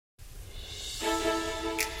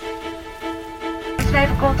moeten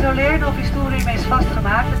even controleren of uw stoel hiermee is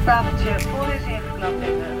vastgemaakt. Het tafeltje voor is ingeklapt.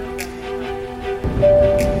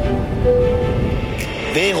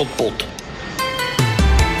 Wereldpot.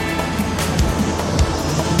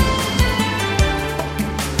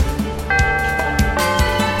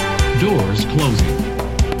 Doors closing.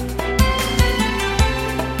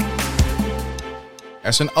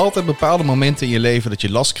 Er zijn altijd bepaalde momenten in je leven dat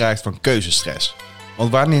je last krijgt van keuzestress.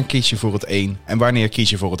 Want wanneer kies je voor het een en wanneer kies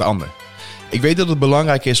je voor het ander? Ik weet dat het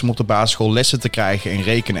belangrijk is om op de basisschool lessen te krijgen in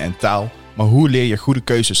rekenen en taal, maar hoe leer je goede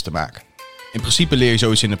keuzes te maken? In principe leer je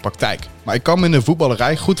zoiets in de praktijk. Maar ik kan me in de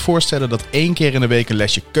voetballerij goed voorstellen dat 1 keer in de week een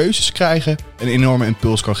lesje keuzes krijgen een enorme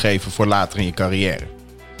impuls kan geven voor later in je carrière.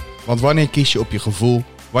 Want wanneer kies je op je gevoel,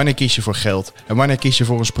 wanneer kies je voor geld en wanneer kies je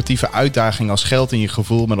voor een sportieve uitdaging als geld en je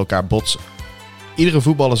gevoel met elkaar botsen? Iedere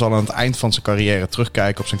voetballer zal aan het eind van zijn carrière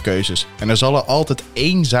terugkijken op zijn keuzes. En er zal er altijd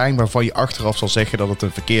 1 zijn waarvan je achteraf zal zeggen dat het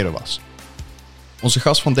een verkeerde was. Onze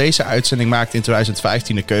gast van deze uitzending maakte in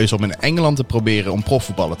 2015 de keuze om in Engeland te proberen om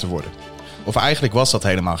profvoetballer te worden. Of eigenlijk was dat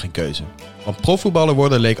helemaal geen keuze. Want profvoetballer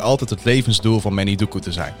worden leek altijd het levensdoel van Manny Duku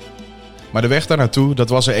te zijn. Maar de weg daar naartoe, dat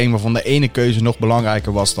was er een waarvan de ene keuze nog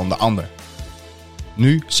belangrijker was dan de ander.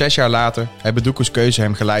 Nu, 6 jaar later, hebben Duku's keuze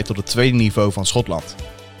hem geleid tot het tweede niveau van Schotland.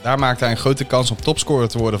 Daar maakte hij een grote kans om topscorer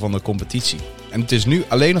te worden van de competitie. En het is nu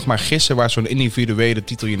alleen nog maar gissen waar zo'n individuele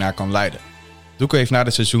titel je naar kan leiden. Duku heeft na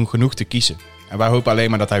dit seizoen genoeg te kiezen. En wij hopen alleen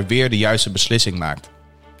maar dat hij weer de juiste beslissing maakt.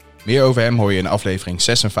 Meer over hem hoor je in aflevering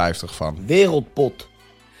 56 van Wereldpot.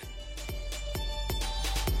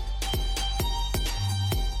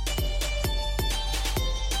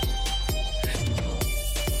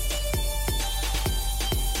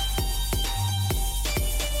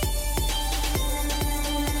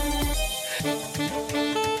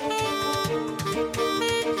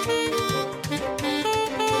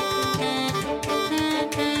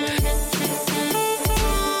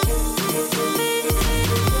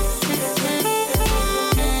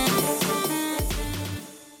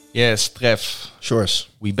 Yes, Trev. Shores,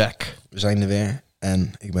 We back. we zijn er weer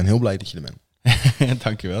en ik ben heel blij dat je er bent.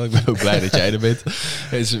 Dankjewel, ik ben ook blij dat jij er bent.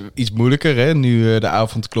 Het is iets moeilijker, hè? Nu de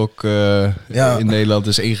avondklok in Nederland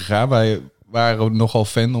is ingegaan. Wij waren nogal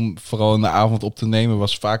fan om vooral in de avond op te nemen.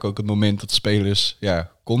 Was vaak ook het moment dat spelers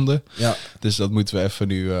konden. Ja. Dus dat moeten we even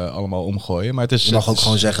nu allemaal omgooien. Maar het is, Je mag ook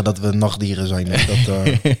gewoon zeggen dat we nachtdieren zijn. Dus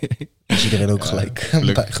dat is iedereen ook gelijk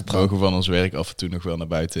gelukkig mogen van ons werk af en toe nog wel naar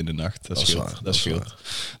buiten in de nacht. Dat scheelt. Dat is waar.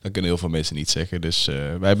 Dat kunnen heel veel mensen niet zeggen. Dus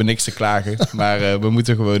wij hebben niks te klagen. Maar we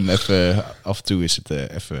moeten gewoon even, af en toe is het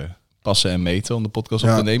even passen en meten om de podcast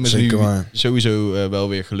op te nemen. Is nu sowieso wel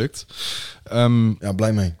weer gelukt.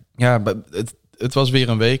 Blij mee. Ja, het was weer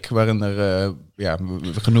een week waarin er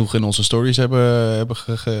we genoeg in onze stories hebben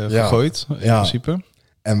gegooid, in principe.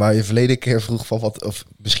 En waar je verleden keer vroeg van wat, of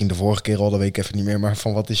misschien de vorige keer al, dat weet ik even niet meer, maar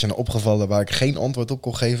van wat is je nou opgevallen waar ik geen antwoord op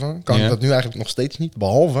kon geven, kan ik dat nu eigenlijk nog steeds niet.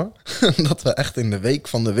 Behalve dat we echt in de week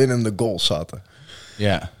van de winnende goals zaten.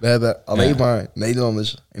 Ja. We hebben alleen maar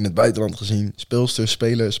Nederlanders in het buitenland gezien. Speelsters,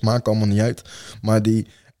 spelers, maakt allemaal niet uit. Maar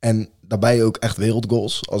en daarbij ook echt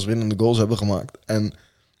wereldgoals als winnende goals hebben gemaakt. En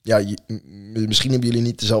ja, misschien hebben jullie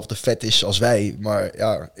niet dezelfde fetish als wij. Maar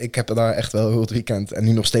ja, ik heb er daar echt wel heel het weekend. En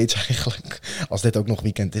nu nog steeds eigenlijk. Als dit ook nog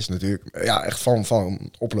weekend is natuurlijk. Ja, echt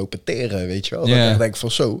van oplopen teren, weet je wel. Dat ik echt denk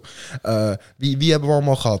van zo. Wie hebben we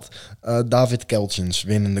allemaal gehad? David Keltjens,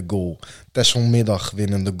 winnende goal. Tessel Middag,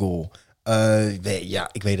 winnende goal.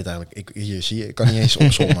 Ik weet het eigenlijk. Hier zie je, ik kan niet eens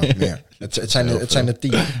opzommen meer. Het zijn er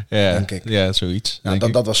 10, denk ik. Ja, zoiets. Ja,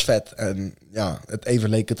 dat was vet. En ja, het even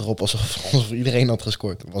leek het erop alsof iedereen had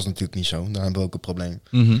gescoord. Dat was natuurlijk niet zo. Daar hebben we ook een probleem.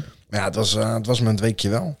 Mm-hmm. Maar ja, het was me een weekje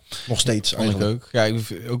wel. Nog steeds eigenlijk. Ook. Ja, ik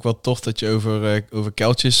vind ook wel tof dat je over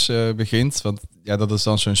Keltjes begint. Want ja, dat is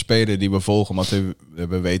dan zo'n speler die we volgen. Want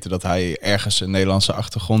we weten dat hij ergens een Nederlandse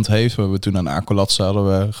achtergrond heeft. We hebben toen aan Akolatse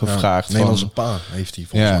hadden we gevraagd. Nederlandse pa heeft hij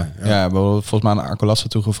volgens mij. Ja, we hebben volgens mij aan Akolatse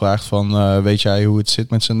toe gevraagd van weet jij hoe het zit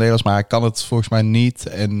met zijn Nederlands? Maar hij kan het volgens mij niet.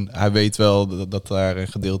 En hij weet wel dat daar een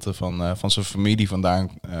gedeelte van zijn familie vandaan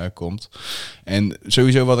komt. En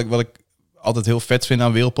sowieso wat ik altijd heel vet vind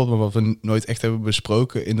aan Wereldpot, maar wat we nooit echt hebben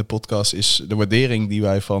besproken in de podcast, is de waardering die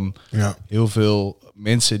wij van heel veel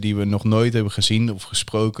mensen die we nog nooit hebben gezien of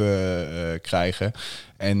gesproken krijgen.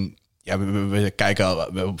 En ja, we kijken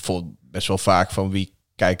bijvoorbeeld best wel vaak van wie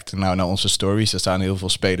kijkt er nou naar onze stories. Er staan heel veel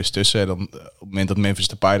spelers tussen. En dan op het moment dat Memphis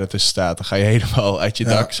Depay ertussen staat, dan ga je helemaal uit je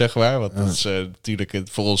dak, zeg maar. Want dat is natuurlijk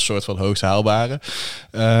voor ons soort van hoogst haalbare.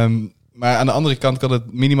 Maar aan de andere kant kan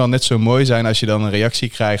het minimaal net zo mooi zijn als je dan een reactie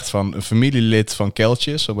krijgt van een familielid van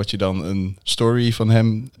Keltjes. Omdat je dan een story van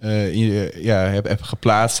hem hebt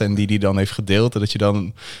geplaatst en die dan heeft gedeeld. En dat je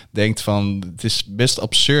dan denkt van, het is best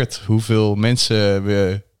absurd hoeveel mensen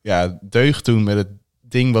we deugd doen met het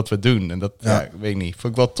ding wat we doen. En dat, weet ik niet.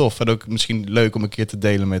 Vond ik wel tof. En ook misschien leuk om een keer te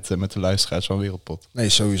delen met de luisteraars van Wereldpot. Nee,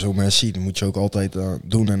 sowieso merci. Dat moet je ook altijd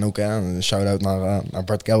doen. En ook een shout-out naar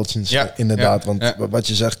Bart Keltjens. Inderdaad, want wat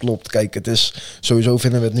je zegt klopt. Kijk, het is sowieso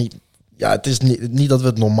vinden we het niet... Ja, het is niet dat we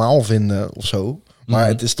het normaal vinden of zo. Maar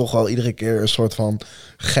het is toch wel iedere keer een soort van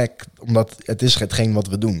gek. Omdat het is hetgeen wat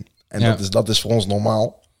we doen. En dat is voor ons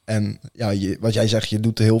normaal. En wat jij zegt, je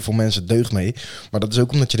doet er heel veel mensen deugd mee. Maar dat is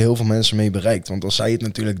ook omdat je er heel veel mensen mee bereikt. Want als zij het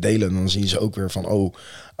natuurlijk delen, dan zien ze ook weer van...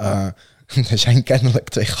 er zijn kennelijk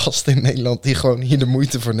 2 gasten in Nederland die gewoon hier de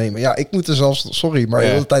moeite voor nemen. Ja, ik moet er zelfs, sorry, maar de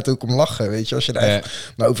hele tijd ook om lachen. Weet je, als je er echt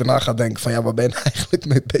over na gaat denken van... waar ben je eigenlijk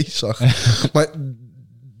mee bezig? Maar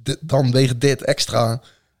dan weegt dit extra...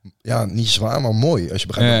 niet zwaar, maar mooi. Als je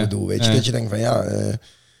begrijpt wat ik bedoel. Weet je, dat je denkt van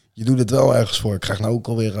je doet het wel ergens voor. Ik krijg nou ook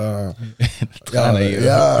alweer...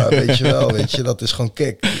 weet je wel. Weet je, dat is gewoon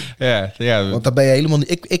kick. Want daar ben je helemaal niet...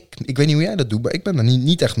 Ik weet niet hoe jij dat doet, maar ik ben er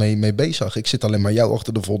niet echt mee bezig. Ik zit alleen maar jou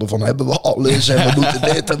achter de vodden van... hebben we alles en we moeten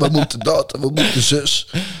dit en we moeten dat en we moeten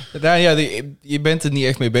zus. Je bent er niet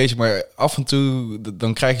echt mee bezig, maar af en toe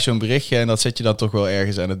dan krijg je zo'n berichtje... en dat zet je dan toch wel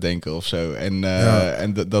ergens aan het denken of zo.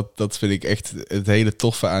 En dat vind ik echt het hele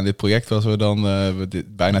toffe aan dit project... wat we dan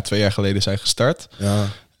bijna 2 jaar geleden zijn gestart. Ja.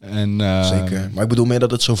 En, zeker. Maar ik bedoel meer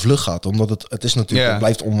dat het zo vlug gaat. Omdat het is natuurlijk, het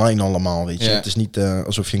blijft online allemaal, weet je. Het is niet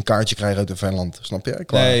alsof je een kaartje krijgt uit een verland. Snap je?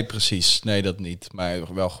 Nee, precies. Nee, dat niet.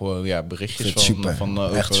 Maar wel gewoon berichtjes van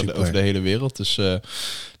over de hele wereld. Dus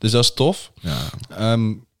dat is tof. Ja.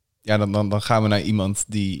 Dan gaan we naar iemand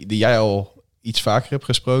die jij al iets vaker hebt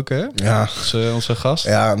gesproken, hè? Ja. Onze gast.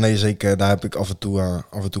 Ja, nee, zeker. Daar heb ik af en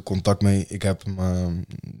toe contact mee. Ik heb hem...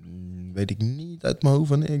 weet ik niet uit mijn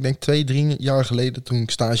hoofd. Ik denk 2-3 jaar geleden, toen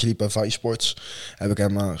ik stage liep bij Vice Sports, heb ik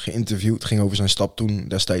hem geïnterviewd. Het ging over zijn stap toen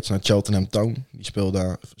destijds naar Cheltenham Town. Die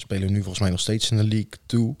spelen nu volgens mij nog steeds in de League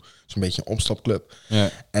 2. Dat is een beetje een opstapclub. Ja.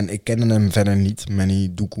 En ik kende hem verder niet.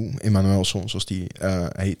 Manny Doekoe, Emmanuelson, zoals die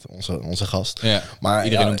heet, onze gast. Ja. Maar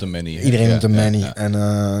iedereen noemt hem Manny. Iedereen noemt hem Manny. Ja. En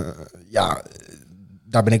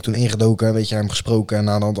daar ben ik toen ingedoken, weet je, hem gesproken en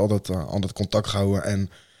naderhand altijd contact gehouden. En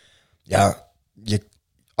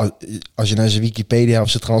als je naar zijn Wikipedia of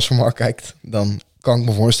zijn Transfermarkt kijkt, dan kan ik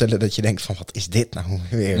me voorstellen dat je denkt van, wat is dit nou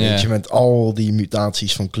weer? Yeah. Weet je, met al die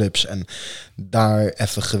mutaties van clubs en daar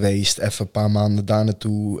even geweest, even een paar maanden daar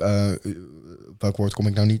naartoe, welk woord kom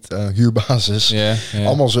ik nou niet? Huurbasis.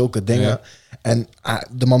 Allemaal zulke dingen. Yeah. En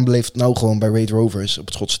de man beleeft nou gewoon bij Raid Rovers op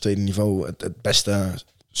het Schotse tweede niveau het beste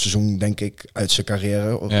seizoen, denk ik, uit zijn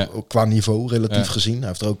carrière. Qua niveau, relatief gezien. Hij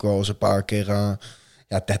heeft er ook wel eens een paar keer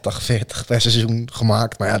 30, 40 per seizoen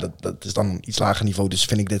gemaakt. Maar dat is dan een iets lager niveau, dus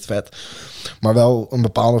vind ik dit vet. Maar wel een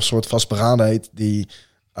bepaalde soort vastberadenheid die,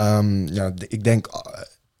 ik denk,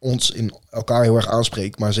 ons in elkaar heel erg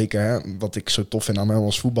aanspreekt. Maar zeker, wat ik zo tof vind aan hem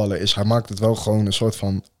als voetballer is, hij maakt het wel gewoon een soort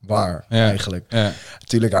van waar, eigenlijk. Ja.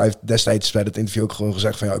 Natuurlijk, hij heeft destijds bij het interview ook gewoon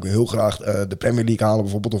gezegd van, ik wil heel graag de Premier League halen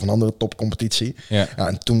bijvoorbeeld, of een andere topcompetitie. Ja,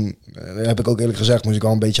 en toen heb ik ook eerlijk gezegd, moest ik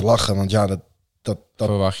al een beetje lachen, want dat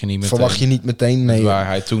verwacht je niet meteen. Nee, waar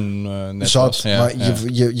hij toen net zat, was. Ja, maar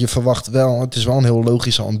je verwacht wel, het is wel een heel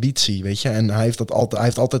logische ambitie, weet je. En hij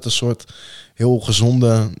heeft altijd een soort heel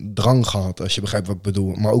gezonde drang gehad, als je begrijpt wat ik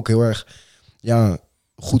bedoel. Maar ook heel erg,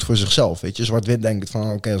 goed voor zichzelf, weet je. Zwart-wit denkt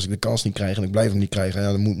van, oké, als ik de kans niet krijg en ik blijf hem niet krijgen,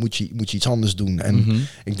 dan moet je iets anders doen. En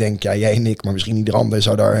ik denk, jij en ik, maar misschien ieder ander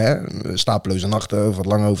zou daar slapeloze nachten of wat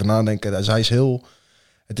langer over nadenken. Dus hij is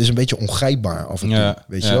het is een beetje ongrijpbaar af en toe,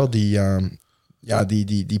 weet je wel.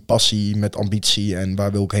 Die passie met ambitie en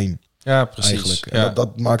waar wil ik heen? Ja, precies. Eigenlijk. Ja.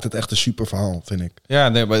 Dat maakt het echt een super verhaal, vind ik. Ja,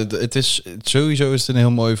 nee, maar sowieso is het een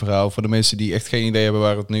heel mooi verhaal. Voor de mensen die echt geen idee hebben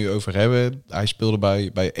waar we het nu over hebben. Hij speelde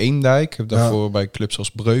bij Eemdijk. Heb daarvoor bij clubs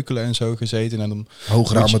als Breukelen en zo gezeten. En dan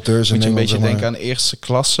hogere amateurs. Moet je een beetje denken aan eerste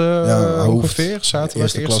klasse ongeveer. Zaten we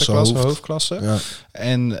eerste klasse, hoofdklasse. Ja.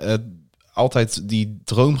 En altijd die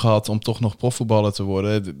droom gehad om toch nog profvoetballer te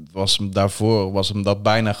worden. Daarvoor was hem dat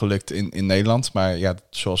bijna gelukt in Nederland. Maar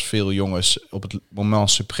zoals veel jongens op het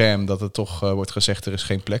moment suprême, dat het toch wordt gezegd, er is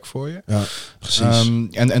geen plek voor je. Ja, precies.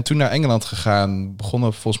 En toen naar Engeland gegaan,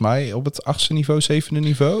 begonnen volgens mij op het 8e niveau, 7e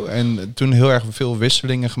niveau. En toen heel erg veel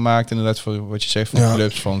wisselingen gemaakt. Inderdaad, voor wat je zegt, van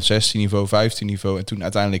clubs van 16 niveau, 15 niveau. En toen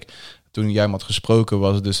uiteindelijk, toen jij me had gesproken,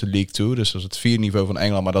 was het dus de League 2. Dus dat is het 4 niveau van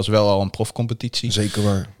Engeland. Maar dat is wel al een profcompetitie. Zeker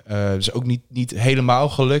waar. Dus ook niet helemaal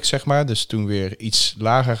gelukt, zeg maar. Dus toen weer iets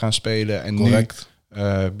lager gaan spelen. En correct.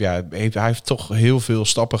 hij heeft toch heel veel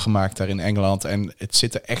stappen gemaakt daar in Engeland. En het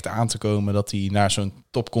zit er echt aan te komen dat hij naar zo'n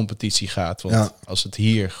topcompetitie gaat. Want als het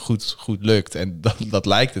hier goed lukt, en dat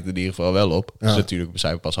lijkt het in ieder geval wel op. Dus natuurlijk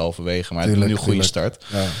zijn we pas halverwege, maar het is nu een goede start.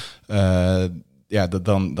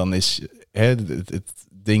 Dan is het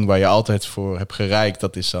ding waar je altijd voor hebt gereikt,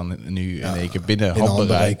 dat is dan nu in één keer binnen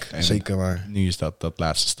handbereik. Zeker waar. Nu is dat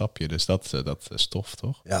laatste stapje, dus dat is tof,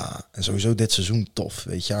 toch? Ja, en sowieso dit seizoen tof,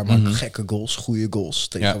 weet je. Hij maakt gekke goals, goede goals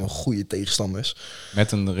tegen goede tegenstanders.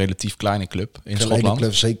 Met een relatief kleine club in Schotland. Schotland.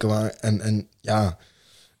 Club, zeker waar. En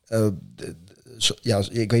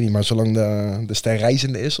ik weet niet, maar zolang de ster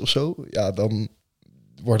reizende is of zo, ja, dan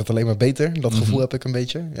wordt het alleen maar beter. Dat gevoel heb ik een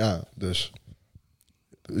beetje. Ja, dus...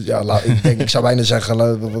 Ja, ik zou bijna zeggen,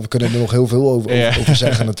 we kunnen er nog heel veel over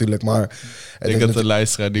zeggen natuurlijk. Maar ik denk dat de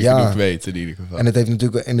luisteraar nu genoeg weet in ieder geval. En het heeft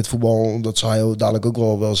natuurlijk in het voetbal, dat zou je dadelijk ook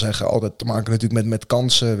wel zeggen, altijd te maken natuurlijk met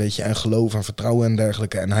kansen, weet je, en geloof en vertrouwen en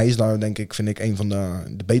dergelijke. En hij is daar, vind ik, een van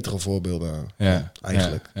de betere voorbeelden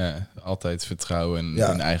eigenlijk. Ja, altijd vertrouwen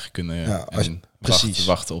en eigen kunnen. Ja,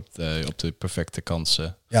 wachten op de perfecte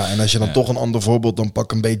kansen. Ja, en als je dan toch een ander voorbeeld, dan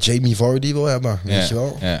pak een beetje Jamie Vardy wil hebben, weet je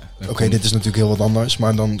wel. Ja, Oké, dit is natuurlijk heel wat anders,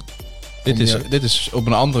 maar dan... Dit is op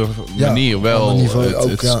een andere manier wel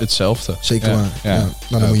hetzelfde. Zeker waar. Ja.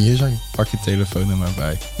 Nou, dan moet je hier zijn. Pak je telefoon er maar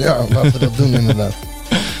bij. Ja, laten we dat doen inderdaad.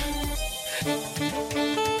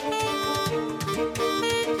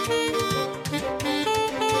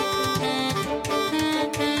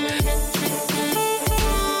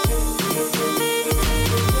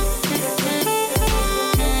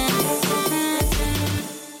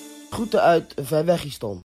 Groeten uit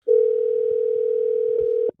Verwegistan.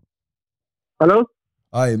 Hallo?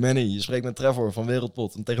 Hi Manny, je spreekt met Trevor van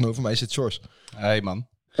Wereldpot en tegenover mij zit Sjors. Hey man.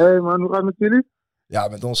 Hey man, hoe gaat het met jullie? Ja,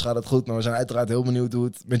 met ons gaat het goed, maar we zijn uiteraard heel benieuwd hoe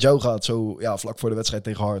het met jou gaat, zo vlak voor de wedstrijd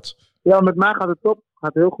tegen Hearts. Ja, met mij gaat het top.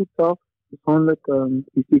 Gaat heel goed zelf. Persoonlijk,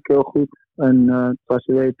 fysiek heel goed. En zoals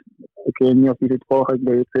je weet, ik weet niet of jullie het volgen, ik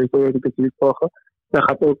weet sowieso weet ik dat jullie het volgen. Dat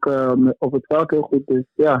gaat ook op het veld heel goed, dus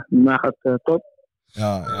ja, met mij gaat het top.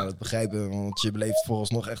 Ja, dat begrijpen we, want je beleeft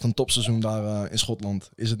vooralsnog echt een topseizoen daar in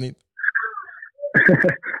Schotland, is het niet?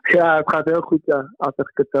 Ja, het gaat heel goed, ja, als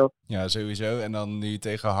ik het zelf. Ja, sowieso. En dan nu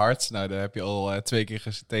tegen Hearts. Nou, daar heb je al 2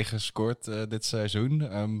 keer tegen gescoord dit seizoen.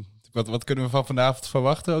 Wat kunnen we van vanavond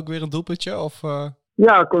verwachten? Ook weer een doelpuntje? Of,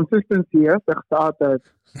 Ja, consistency, hè, zeggen ze altijd.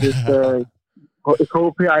 Dus ik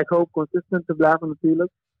hoop consistent te blijven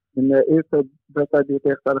natuurlijk. In de eerste wedstrijd die we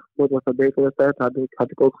tegen hadden gescoord was dat deze wedstrijd.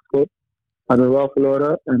 Had ik ook gescoord. Hadden we wel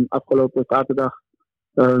verloren. En afgelopen zaterdag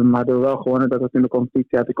hadden we wel gewonnen. Dat was in de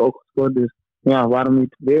competitie, had ik ook gescoord. Dus ja, waarom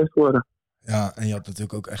niet weer scoren? Ja, en je had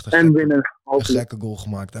natuurlijk ook echt een gekke goal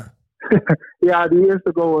gemaakt, hè? Ja, die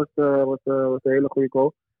eerste goal was een hele goede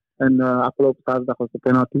goal. En afgelopen zaterdag was de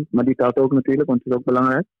penalty. Maar die telt ook natuurlijk, want het is ook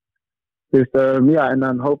belangrijk. Dus en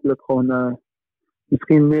dan hopelijk gewoon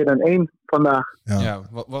misschien meer dan 1 vandaag. Ja,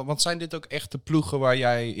 want zijn dit ook echt de ploegen waar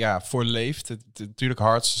jij voor leeft? Natuurlijk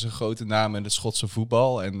Hearts is een grote naam in het Schotse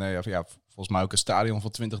voetbal. En volgens mij ook een stadion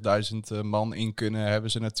van 20.000 man in kunnen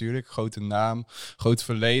hebben ze natuurlijk. Grote naam, groot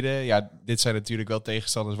verleden. Ja, dit zijn natuurlijk wel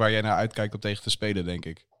tegenstanders waar jij naar uitkijkt om tegen te spelen, denk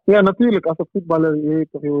ik. Ja, natuurlijk. Als een voetballer, je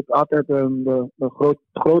moet altijd de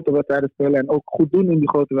grote wedstrijden spelen en ook goed doen in die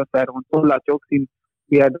grote wedstrijden. Want zo laat je ook zien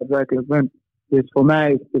wie jij daadwerkelijk bent. Dus voor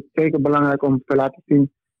mij is het zeker belangrijk om te laten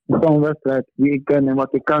zien in zo'n wedstrijd wie ik ben en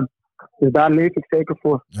wat ik kan. Dus daar leef ik zeker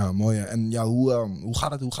voor. Ja, mooi. En ja, hoe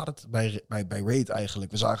gaat het bij Raid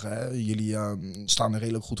eigenlijk? We zagen, jullie staan er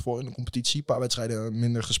redelijk goed voor in de competitie. Een paar wedstrijden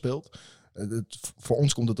minder gespeeld. Voor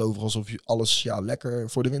ons komt het over alsof alles lekker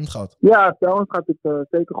voor de wind gaat. Ja, bij ons gaat het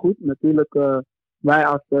zeker goed. Natuurlijk, wij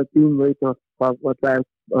als team weten wat wij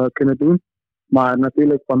kunnen doen. Maar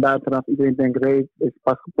natuurlijk, van buitenaf, iedereen denkt, Raid is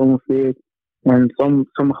pas gepromoveerd. En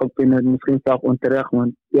sommigen vinden het misschien zelf onterecht.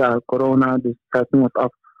 Want ja, corona, dus het seizoen was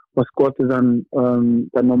af. Was korter dan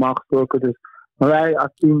normaal gesproken. Dus, maar wij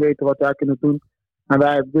als team weten wat wij kunnen doen. En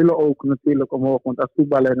wij willen ook natuurlijk omhoog. Want als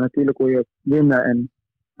voetballer natuurlijk wil je winnen en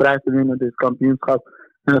prijzen winnen, dus kampioenschap.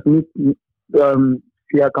 En als het niet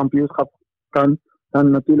via kampioenschap kan,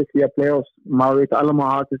 dan natuurlijk via play-offs. Maar we weten allemaal,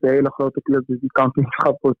 Hearts is een hele grote club, dus die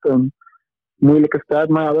kampioenschap wordt een moeilijke strijd.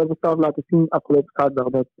 Maar ja, we hebben zelf laten zien afgelopen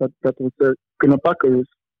zaterdag dat we ze kunnen pakken.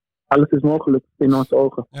 Dus alles is mogelijk in onze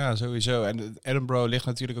ogen. Ja, sowieso. En Edinburgh ligt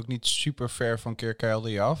natuurlijk ook niet super ver van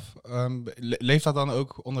Kirkcaldy af. Leeft dat dan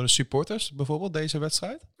ook onder de supporters, bijvoorbeeld, deze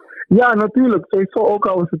wedstrijd? Ja, natuurlijk. Sowieso ook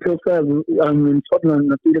al is het heel ver. In Schotland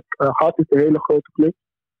natuurlijk, Hearts is een hele grote club.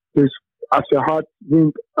 Dus als je Hearts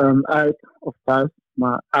wint uit of thuis,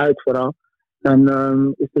 maar uit vooral, dan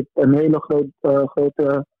is het een hele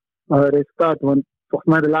grote resultaat. Want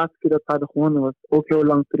volgens mij de laatste keer dat ze hadden gewonnen was ook heel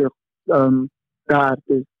lang terug daar.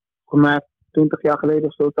 Dus voor mij 20 jaar geleden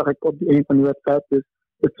of zo zag ik op een van die wedstrijden. Dus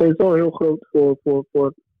het is sowieso heel groot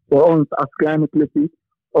voor ons als kleine clubje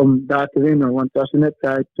om daar te winnen. Want als je net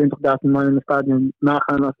zei, 20.000 man in het stadion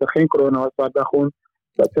nagaan als er geen corona was, waren daar gewoon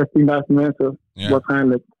 16.000 mensen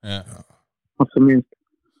waarschijnlijk. Ja. Op zijn minst.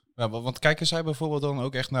 Ja, want kijken zij bijvoorbeeld dan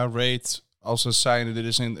ook echt naar Raid als het zijnde, dit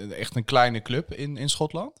is echt een kleine club in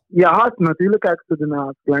Schotland? Ja, hard. Natuurlijk kijken ze ernaar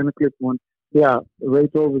als kleine club. Want ja,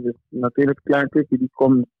 Raid Rovers is natuurlijk een kleine clubje. Die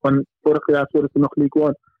komt van vorig jaar zullen ze nog League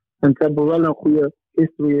One. En ze hebben wel een goede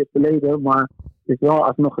history in het verleden, maar het is wel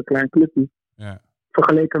alsnog een klein clubje. Ja.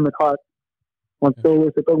 Vergeleken met Hart. Want zo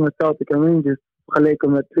is het ook met Celtic en Rangers.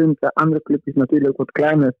 Vergeleken met andere clubjes natuurlijk wat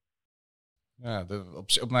kleiner.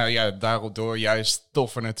 Ja, daardoor juist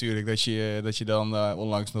toffer natuurlijk dat je dan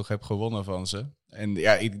onlangs nog hebt gewonnen van ze. En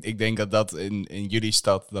ja, ik denk dat in jullie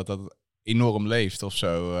stad dat enorm leeft of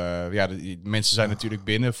zo. Mensen zijn natuurlijk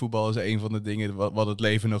binnen. Voetbal is een van de dingen wat het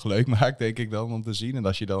leven nog leuk maakt, denk ik dan, om te zien. En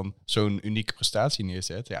als je dan zo'n unieke prestatie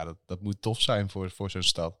neerzet, ja, dat moet tof zijn voor zo'n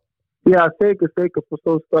stad. Ja, zeker. Zeker voor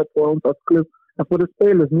zo'n stad, voor ons als club. En voor de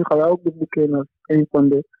spelers. Nu gaan wij ook de boek in als een van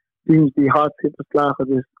de teams die hard zit verslagen.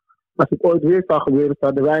 Dus als het ooit weer zou gebeuren,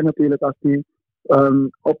 zouden wij natuurlijk als team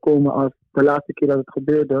opkomen als de laatste keer dat het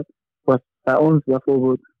gebeurde, was bij ons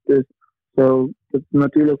bijvoorbeeld. Dus het is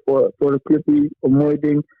natuurlijk voor de clubje een mooi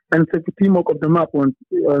ding. En het zet het team ook op de map, want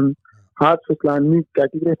hard verslaan nu,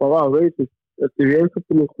 kijk iedereen van wauw, weet je, het is weer een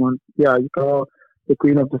ploeg, want ja, je kan wel de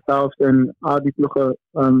Queen of the South en al die ploegen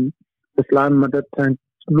verslaan, maar dat zijn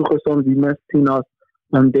ploegen soms die mensen zien als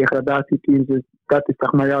een degradatieteam, dus dat is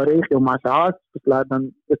zeg maar jouw regio. Maar als je hard verslaat, dan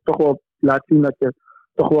is het toch wel laat zien dat je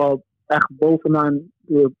toch wel echt bovenaan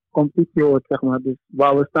de competitie hoort, zeg maar. Dus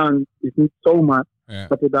waar we staan is niet zomaar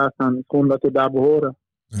dat we daar staan, het is gewoon dat we daar behoren.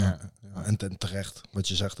 Ja, en terecht, wat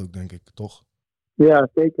je zegt ook, denk ik, toch? Ja,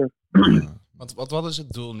 zeker. Wat is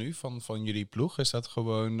het doel nu van jullie ploeg? Is dat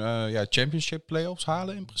gewoon championship play-offs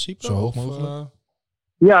halen in principe? Zo hoog mogelijk.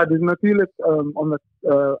 Ja, dus natuurlijk, omdat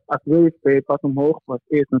als WSP pas omhoog was,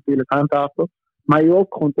 eerst natuurlijk handhaven. Maar je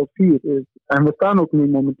ook gewoon top 4 is. En we staan ook nu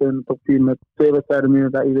momenteel in de top 4 met 2 wedstrijden meer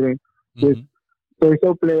dan iedereen. Dus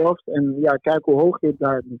sowieso play-offs. En ja, kijk hoe hoog je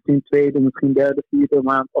daar. Misschien tweede, misschien derde, vierde.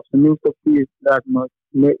 Maar op zijn minst top 4 lijkt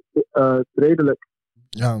me redelijk.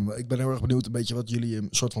 Ja, maar ik ben heel erg benieuwd een beetje wat jullie een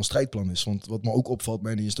soort van strijdplan is. Want wat me ook opvalt,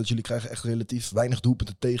 Manny, is dat jullie krijgen echt relatief weinig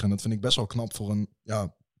doelpunten tegen. En dat vind ik best wel knap voor een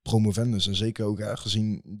promovendus. En zeker ook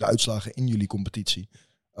gezien de uitslagen in jullie competitie.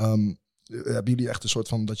 Hebben jullie echt een soort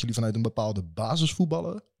van dat jullie vanuit een bepaalde basis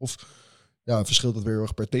voetballen? Of verschilt dat weer heel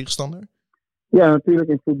erg per tegenstander? Ja, natuurlijk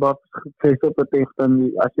in voetbal verschilt het per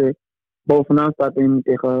tegenstander. Als je bovenaan staat en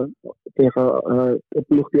tegen de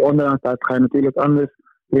ploeg die onderaan staat, ga je natuurlijk anders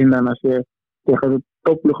in dan als je tegen de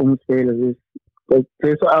topploegen moet spelen. Dus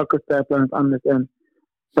sowieso elke strijdplan is anders. En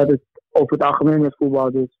dat is over het algemeen met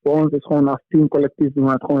voetbal. Dus voor ons is gewoon als team collectief doen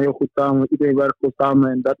we het gewoon heel goed samen. Iedereen werkt goed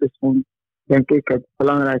samen en dat is gewoon, denk ik, het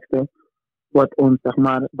belangrijkste. Wat ons, zeg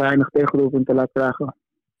maar, weinig tegendoelpunten laat krijgen.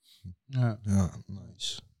 Ja,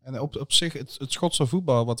 nice. En op zich, het Schotse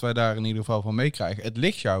voetbal, wat wij daar in ieder geval van meekrijgen, het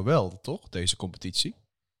ligt jou wel, toch, deze competitie?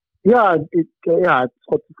 Ja, het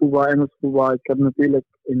Schotse voetbal, Engels voetbal. Ik heb natuurlijk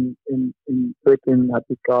in Britain heb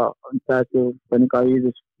ik al een tijdje, ben ik al hier,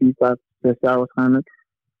 dus 4, 5, 6 jaar waarschijnlijk.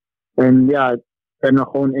 En ja, ik ben er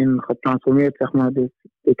gewoon in getransformeerd, zeg maar. Dus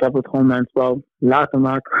ik heb het gewoon mijn spel laten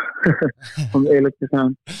maken, om eerlijk te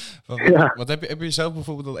zijn. Wat heb je zelf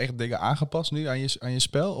bijvoorbeeld al echt dingen aangepast nu aan je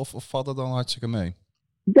spel? Of valt dat dan hartstikke mee?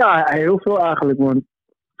 Ja, heel veel eigenlijk. Want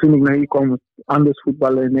toen ik naar hier kwam, was het anders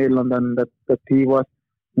voetballen in Nederland dan dat hier was.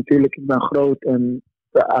 Natuurlijk, ik ben groot en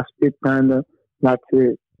als spits zijnde laat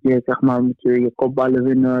je zeg maar, moet je kopballen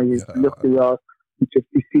winnen, je luchtduels, moet je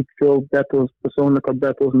fysiek veel battles, persoonlijke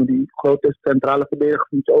battles met die grote centrale verdedigers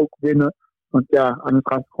moet je ook winnen. Want ja, anders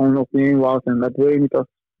gaat het gewoon op je heen walsen en dat wil je niet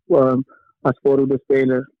als voorhoede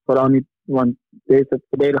speler. Vooral niet, want deze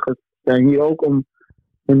verdedigers zijn hier ook om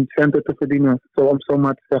hun centen te verdienen, om zo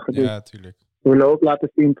maar te zeggen. Ja, natuurlijk. Dus we willen ook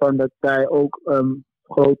laten zien van dat zij ook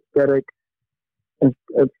groot, sterk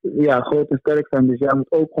groot en sterk zijn. Dus jij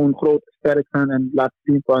moet ook gewoon groot en sterk zijn en laten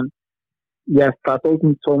zien van jij staat ook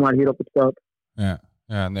niet zomaar hier op het veld.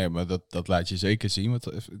 Ja, nee, maar dat laat je zeker zien.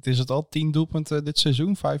 Want is het al 10 doelpunten dit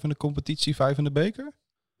seizoen? 5 in de competitie, 5 in de beker?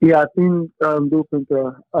 Ja, 10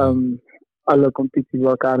 doelpunten. Alle competities bij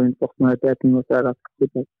elkaar in volgens mij 13 was daar.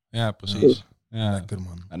 Ja, precies. Ja. Lekker,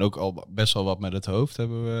 man. En ook al best wel wat met het hoofd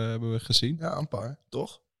hebben we gezien. Ja, een paar,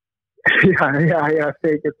 toch? ja,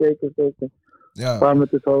 zeker. Ja. Paar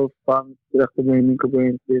met het hoofd, paar met het rechterbeen,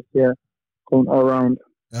 linkerbeen. Dus ja, gewoon allround.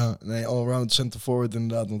 Ja, nee, allround center forward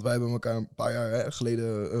inderdaad. Want wij hebben elkaar een paar jaar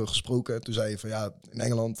geleden gesproken. Toen zei je van ja, in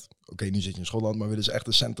Engeland, oké, nu zit je in Schotland, maar willen ze echt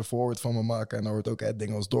een center forward van me maken. En daar hoort ook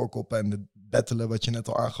dingen als doorkoppen en de battelen, wat je net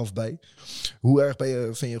al aangaf bij. Hoe erg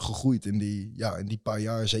vind je gegroeid in die paar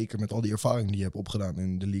jaar, zeker met al die ervaring die je hebt opgedaan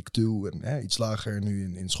in de League 2 en iets lager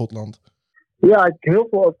nu in Schotland? Ja, ik heb heel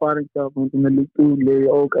veel ervaring zelf, want in de League 2 leer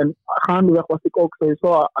je ook. En gaandeweg was ik ook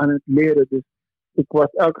sowieso aan het leren. Dus ik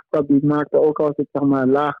was elke stap die ik maakte, ook als ik zeg maar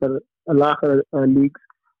lagere leagues,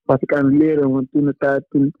 was ik aan het leren. Want toen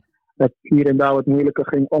het hier en daar wat moeilijker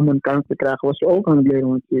ging om een kans te krijgen, was je ook aan het leren.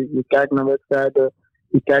 Want je kijkt naar wedstrijden,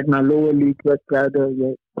 je kijkt naar lower league wedstrijden,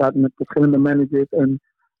 je praat met verschillende managers en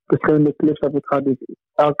verschillende clubs heb ik gehad. Dus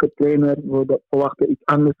elke trainer verwachtte iets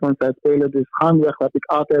anders van zijn spelen. Dus gaandeweg heb ik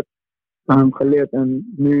altijd geleerd.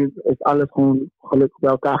 En nu is alles gewoon gelukkig bij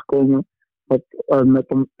elkaar gekomen. Met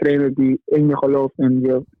een trainer die in je gelooft en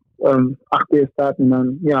je achter je staat.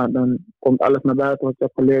 En dan komt alles naar buiten wat je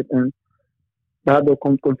hebt geleerd. En daardoor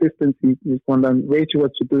komt consistency. Dus dan weet je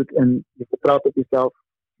wat je doet en je vertrouwt op jezelf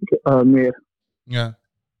meer. Ja.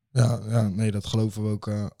 Ja, nee, dat geloven we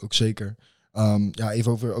ook zeker.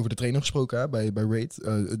 Even over de trainer gesproken hè, bij Raid.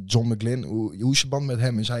 John McGlynn, hoe is je band met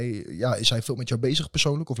hem? Is hij veel met jou bezig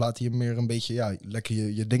persoonlijk? Of laat hij je meer een beetje lekker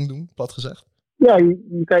je ding doen, plat gezegd? Ja,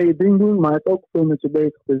 je kan je ding doen, maar het is ook veel met je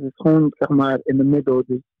bezig. Dus het is gewoon, zeg maar, in de middel.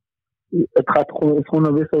 Dus het is gewoon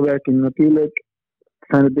een wisselwerking. Natuurlijk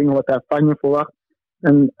zijn er dingen wat hij van je verwacht.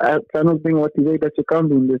 En er zijn ook dingen wat hij weet dat je kan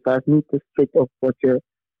doen. Dus hij is niet te strikt op wat je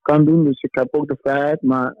kan doen. Dus je hebt ook de vrijheid,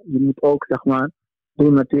 maar je moet ook, zeg maar,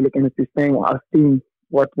 doen natuurlijk in het systeem als team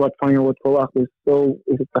wat van je wordt verwacht. Dus zo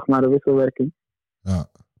is het, zeg maar, de wisselwerking. Ja,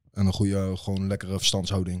 en een goede, gewoon lekkere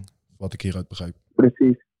verstandshouding, wat ik hieruit begrijp.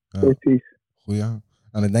 Precies. Goeie.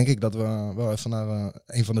 En dan denk ik dat we wel even naar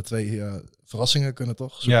een van de 2 verrassingen kunnen,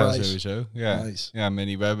 toch? Surprise. Ja, sowieso. Ja, nice. Ja,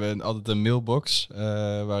 Manny, we hebben altijd een mailbox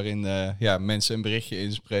waarin mensen een berichtje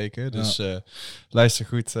inspreken. Dus luister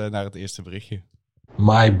goed naar het eerste berichtje.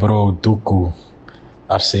 My bro, Doekoe.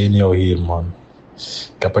 Arsenio hier, man.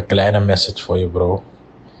 Ik heb een kleine message voor je, bro.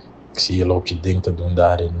 Ik zie je loopt je ding te doen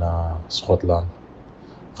daar in Schotland.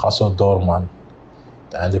 Ga zo door, man.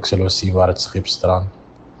 Uiteindelijk zullen we zien waar het schip strandt.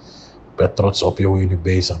 Ik ben trots op je hoe je nu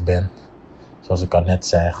bezig bent. Zoals ik al net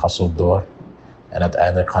zei, ga zo door. En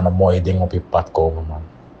uiteindelijk gaan er mooie dingen op je pad komen, man.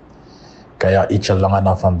 Ik ken jou ietsje langer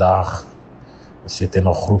dan vandaag. We zitten in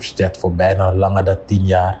een groepschat voor bijna langer dan 10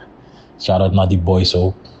 jaar. Shout-out naar die boys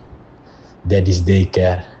ook. Daddy's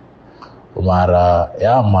Daycare.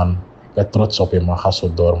 Maar man, ik ben trots op je, man. Ga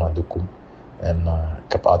zo door, man, Doekoe. En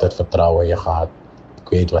ik heb altijd vertrouwen in je gehad. Ik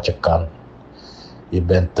weet wat je kan. Je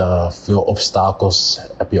bent veel obstakels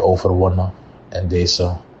heb je overwonnen. En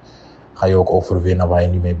deze ga je ook overwinnen waar je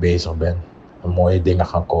nu mee bezig bent. En mooie dingen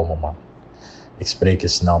gaan komen, man. Ik spreek je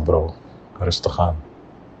snel, bro. Rustig aan.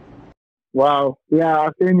 Wauw. Ja,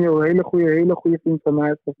 Arsenio, hele goede vriend van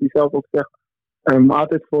mij. Zoals hij zelf ook zegt.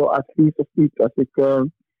 Altijd voor advies of iets. Als ik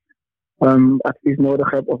advies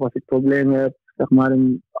nodig heb of als ik problemen heb. Zeg maar,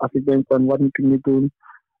 als ik denk van wat moet ik nu doen.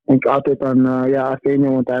 Denk ik altijd aan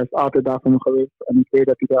Arsenio, want hij is altijd daar voor me geweest. En ik weet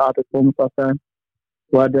dat hij er altijd voor me zal zijn.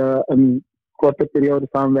 We hadden een korte periode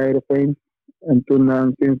samen bij Heerenveen. En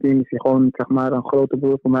toen sindsdien is hij gewoon, zeg maar, een grote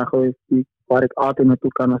broer voor mij geweest. Waar ik altijd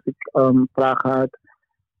naartoe kan als ik vragen had.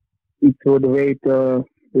 Iets wilde weten.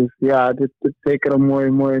 Dus ja, dit is zeker een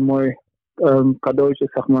mooi cadeautje,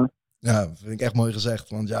 zeg maar. Ja, vind ik echt mooi gezegd.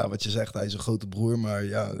 Want ja, wat je zegt, hij is een grote broer. Maar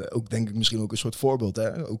ja, ook denk ik misschien ook een soort voorbeeld.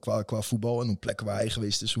 Hè? Ook qua voetbal en op plekken waar hij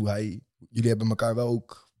geweest is. Jullie hebben elkaar wel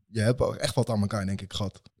ook... Je hebt ook echt wat aan elkaar, denk ik,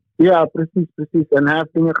 gehad. Ja, precies. En hij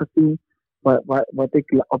heeft dingen gezien wat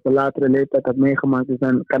ik op een latere leeftijd heb meegemaakt. Dus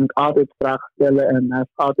dan kan ik altijd vragen stellen. En hij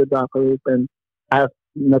is altijd daar geweest. En hij heeft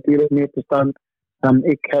natuurlijk meer verstand dan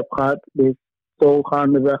ik heb gehad. Dus zo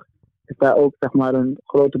gaandeweg is hij ook, zeg maar, een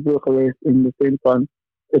grote broer geweest. In de zin van,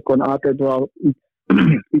 ik kon altijd wel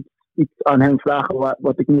iets aan hem vragen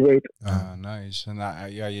wat ik niet weet. Ah, nice. Nou,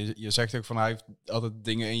 ja, je zegt ook van hij heeft altijd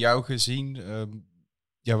dingen in jou gezien.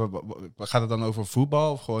 Gaat het dan over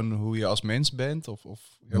voetbal of gewoon hoe je als mens bent?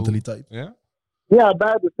 Of mentaliteit? Ja? Ja,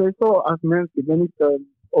 beide. Sowieso als mens. Ik ben niet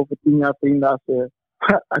over 10 jaar vrienden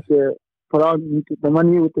als je vooral niet de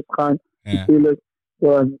manier hoe het is gaan. Ja. Natuurlijk,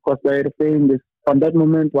 ik was bij Heerenveen. Dus van dat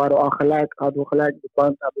moment hadden we gelijk de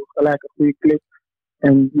band, hadden we gelijk een goede klik.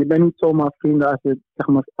 En je bent niet zomaar vrienden als je, zeg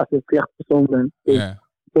maar, als je een slecht persoon bent. Dus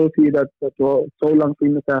zo zie je dat we zo lang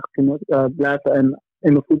vrienden zijn kunnen blijven. En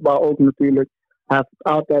in de voetbal ook natuurlijk. Hij heeft het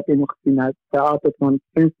altijd in me gezien. Hij zei altijd van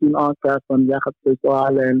sinds toen altijd van jij gaat het zo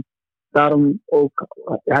halen. En daarom ook,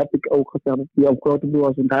 heb ik ook gezegd dat hij een grote broer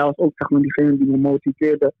was. Want hij was ook, zeg maar, diegene die me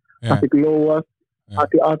motiveerde als ik low was.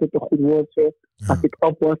 had hij altijd een goed woordje. Als ik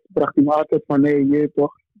op was, bracht hij me altijd van nee, je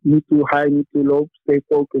toch, niet toe high, niet toe low, stay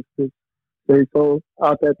focused. Dus sowieso,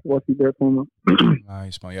 altijd was hij er voor me.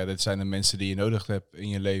 Nice man, ja, dit zijn de mensen die je nodig hebt in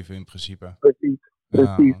je leven in principe.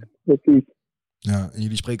 Precies. Ja, en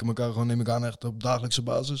jullie spreken elkaar gewoon, neem ik aan, echt op dagelijkse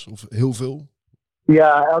basis? Of heel veel?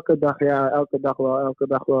 Ja, elke dag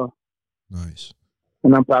wel. Nice.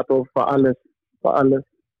 En dan praten we over voor alles.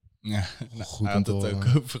 Ja, Goed hij om had te het ook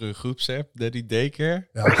horen. over een groepsapp, Daddy Daycare.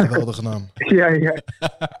 Ja, geweldige naam. Ja.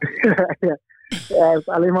 Ja, het is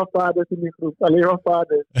alleen maar vaders in die groep, alleen maar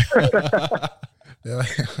vaders. Ja.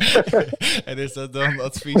 En is dat dan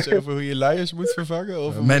advies over hoe je luiers moet vervangen?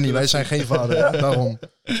 Of Manny, wij zijn geen vader, hè? Daarom.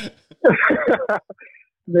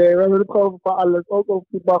 Nee, we hebben het gewoon voor alles. Ook over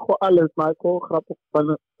voetbal, gewoon alles. Maar het is gewoon grappig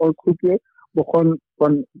van ons groepje. Begon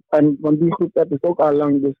van die groep heb ik ook al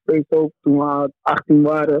lang. Dus sowieso toen we 18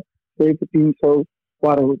 waren, 17 zo,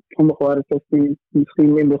 sommigen waren 16,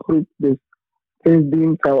 misschien in de groep. Dus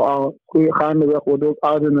sindsdien zijn we al gaandeweg, worden ook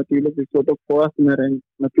ouder natuurlijk. Dus je wordt ook volwassener en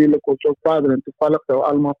natuurlijk word je ook vader. En toevallig zijn we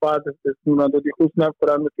allemaal vaders. Dus toen hadden die groepsnaam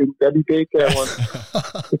veranderd in Daddy Daycare. Want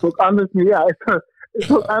het is ook anders nu, ja. Het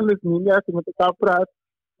is ook anders nu. Ja, als je met elkaar praat,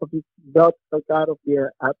 of je belt elkaar of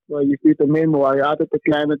je ziet een memo waar je altijd een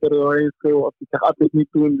kleine er doorheen schreeuwt. Of je zegt altijd niet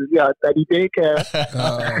doen. Dus ja, Daddy Daycare.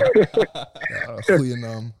 Ja, goede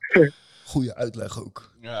naam. Goede uitleg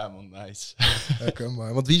ook. Ja man, nice. Lekker,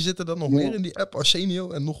 maar. Want wie zit er dan nog meer in die app?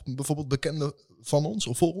 Arsenio en nog bijvoorbeeld bekenden van ons,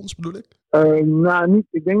 of voor ons bedoel ik? Nou,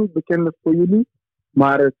 ik denk niet bekende voor jullie.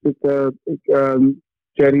 Maar er zit,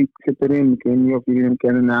 Jerry zit erin. Ik weet niet of jullie hem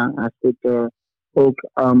kennen. Nou, hij zit ook,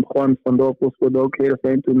 Juan van Dorpel speelde ook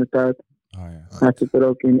Heerenveen toen de tijd. Oh, ja. Hij zit er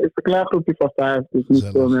ook in. Het is een klein groepje van 5, dus niet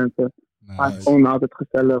veel mensen. Maar het is gewoon altijd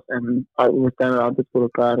gezellig en we zijn er altijd voor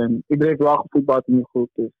elkaar. En iedereen heeft wel gevoetbald in die groep,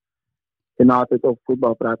 dus we kunnen altijd over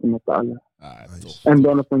voetbal praten met z'n allen. Tof. En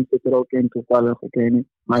Donovan zit er ook in toevallig, ik weet niet.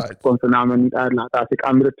 Maar ik kon zijn naam niet uitlaten als ik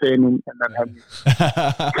andere twee noem en dan heb ik.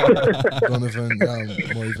 Donovan, ja,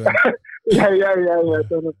 mooi vent. Ja,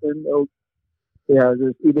 Donovan ook. Ja,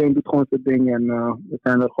 dus iedereen doet gewoon zijn ding en we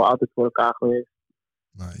zijn er gewoon altijd voor elkaar geweest.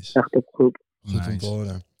 Nice. Echt op groep. Goed om te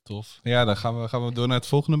horen. Tof. Ja, dan gaan we door naar het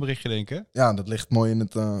volgende berichtje, denk ik. Ja, dat ligt mooi in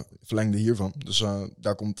het verlengde hiervan. Dus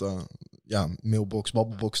daar komt mailbox,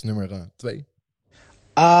 babbelbox nummer 2.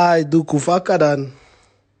 Doe Kouvaka dan.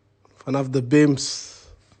 Vanaf de BIMS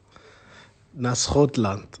naar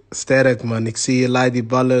Schotland. Sterk man, ik zie je leid die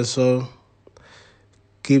ballen en zo.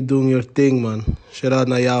 Keep doing your thing man. Shout out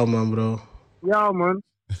naar jou man bro. Ja man,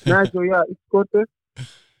 nice, ja, iets korter.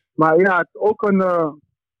 Maar ja, het is ook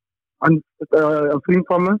een vriend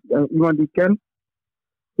van me, iemand die ik ken.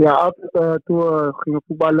 Ja, altijd toen we gingen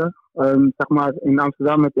voetballen, zeg maar in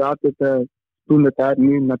Amsterdam heb je altijd toen de tijd,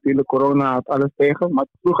 nu natuurlijk corona had alles tegen. Maar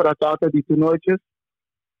vroeger had je altijd die toernooitjes.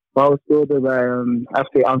 Waar we speelden bij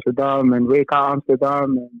FC Amsterdam en WK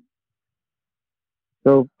Amsterdam. En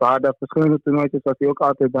zo, we hadden verschillende toernooitjes, was hij ook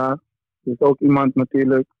altijd daar. Dus ook iemand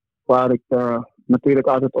natuurlijk waar ik natuurlijk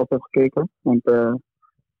altijd op heb gekeken. Want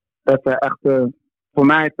dat zijn echt, voor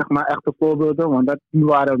mij zeg maar echte voorbeelden. Want die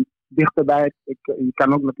waren dichterbij. Je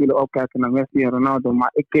kan ook natuurlijk opkijken naar Messi en Ronaldo.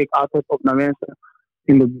 Maar ik keek altijd op naar mensen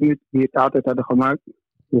in de buurt die het altijd hadden gemaakt.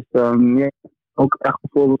 Dus ja, ook echt een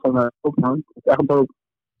voorbeeld van mij. Ook man, het is echt dope.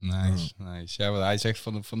 Nice. Ja, wat hij zegt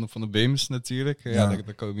van de BIMS natuurlijk. Ja,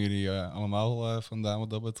 daar komen jullie allemaal vandaan wat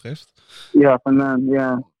dat betreft. Ja, vandaan,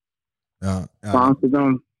 ja. Van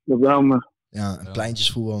Amsterdam, de Belmer. Ja, en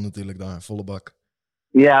pleintjesvoetbal natuurlijk daar, volle bak.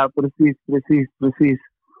 Ja, precies.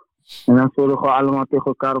 En dan zullen we gewoon allemaal tegen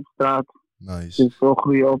elkaar op straat. Nice. Dus zo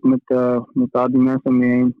groeien op met al die mensen om je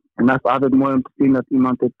heen. En dat is altijd mooi om te zien dat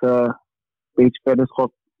iemand het een beetje verder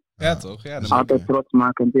schopt. Ja, toch? Ja, altijd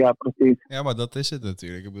trotsmakend, ja, precies. Ja, maar dat is het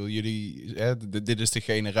natuurlijk. Ik bedoel, jullie, dit is de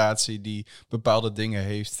generatie die bepaalde dingen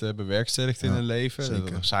heeft bewerkstelligd in hun leven. Zeker.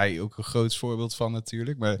 Daar was hij ook een groot voorbeeld van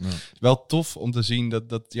natuurlijk. Maar wel tof om te zien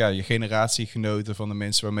dat je generatiegenoten van de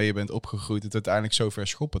mensen waarmee je bent opgegroeid het uiteindelijk zo ver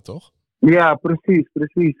schoppen, toch? Ja, precies.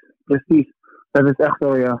 Dat is echt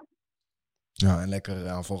zo, ja. Ja, en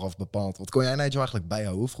lekker vooraf bepaald. Wat kon jij Nigel eigenlijk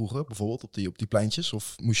bijhouden vroeger, bijvoorbeeld op die pleintjes?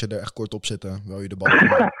 Of moest je er echt kort op zitten, wil je de bal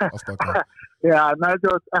afpakken? Ja,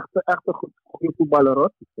 Nigel is echt een goede voetballer,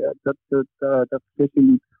 hoor. Ja, dat weet je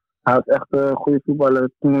niet. Hij was echt een goede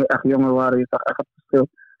voetballer. Toen we echt jonger waren, je zag echt het verschil.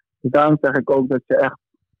 Dus daarom zeg ik ook dat je echt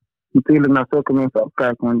natuurlijk naar zulke mensen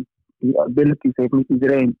opkijkt. Want die abilities heeft niet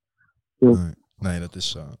iedereen. Dus, Nee,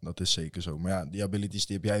 dat is zeker zo. Maar ja, die abilities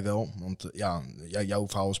die heb jij wel. Want jouw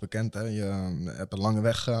verhaal is bekend. Hè? Je hebt een lange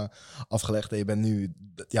weg afgelegd en je bent nu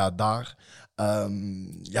daar.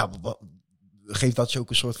 geeft dat je ook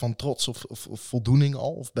een soort van trots of voldoening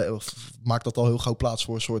al? Of maakt dat al heel gauw plaats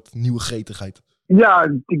voor een soort nieuwe gretigheid? Ja,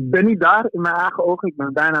 ik ben niet daar in mijn eigen ogen. Ik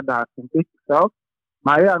ben bijna daar, vind ik zelf.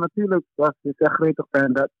 Maar ja, natuurlijk, als je zegt gretig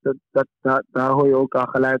ben, daar hoor je ook al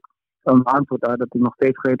gelijk een antwoord uit. Dat ik nog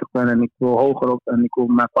steeds gretig ben en ik wil hoger op. En ik wil,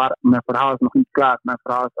 mijn verhaal is nog niet klaar. Mijn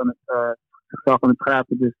verhaal is zichzelf aan het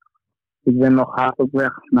schrijven. Dus ik ben nog hard op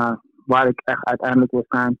weg naar waar ik echt uiteindelijk wil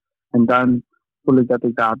zijn. En dan voel ik dat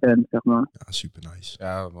ik daar ben, zeg maar. Ja, super nice.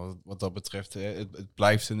 Ja, wat dat betreft, het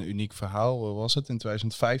blijft een uniek verhaal. Wat was het in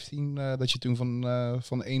 2015 dat je toen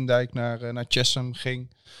van Eendijk naar Chesham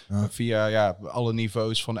ging? Ja. Via alle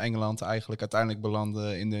niveaus van Engeland eigenlijk uiteindelijk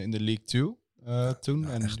belandde in de League 2 toen. Ja,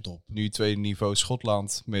 en echt top. nu tweede niveau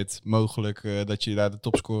Schotland met mogelijk dat je daar de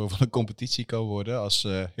topscorer van de competitie kan worden als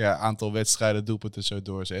aantal wedstrijden doelpunten zo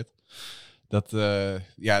doorzet. Dat,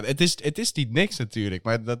 het is niet niks natuurlijk,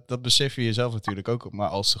 maar dat besef je jezelf natuurlijk ook maar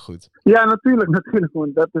als te goed. Ja, natuurlijk.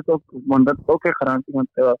 Want dat is ook geen garantie. Want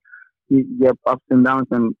je hebt ups en downs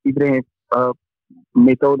en iedereen heeft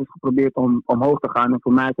methodes geprobeerd om omhoog te gaan. En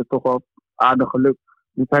voor mij is het toch wel aardig gelukt.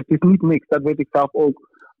 Dus het is niet niks, dat weet ik zelf ook.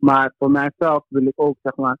 Maar voor mijzelf wil ik ook,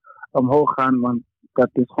 zeg maar, omhoog gaan. Want dat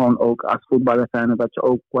is gewoon ook als voetballer zijn wat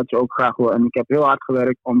je ook graag wil. En ik heb heel hard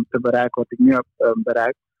gewerkt om te bereiken wat ik nu heb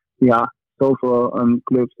bereikt. Ja, zoveel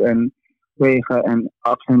clubs en wegen en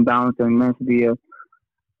ups en downs en mensen die je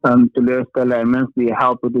teleurstellen en mensen die je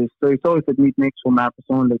helpen. Dus sowieso is het niet niks voor mij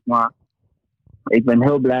persoonlijk, maar ik ben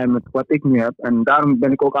heel blij met wat ik nu heb. En daarom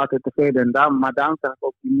ben ik ook altijd tevreden. Maar daarom zeg ik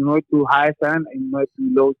ook, je moet nooit too high zijn en je moet nooit too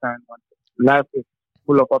low zijn. Want life is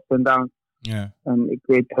full of ups en downs. Yeah. En ik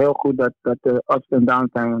weet heel goed dat er ups en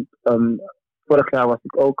downs zijn. Vorig jaar was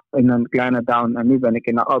ik ook in een kleine down en nu ben ik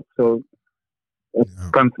in een up. So het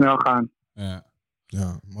kan snel gaan.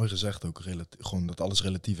 Ja, mooi gezegd ook. Gewoon dat alles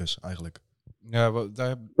relatief is eigenlijk. Ja,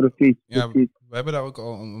 Precies. We hebben daar ook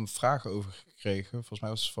al een vraag over gekregen. Volgens mij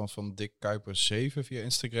was het van Dick Kuiper 7 via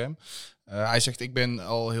Instagram. Hij zegt, ik ben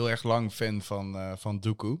al heel erg lang fan van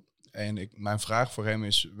Doku. En mijn vraag voor hem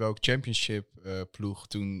is, welk championship ploeg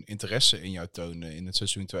toen interesse in jou toonde in het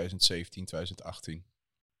seizoen 2017-2018?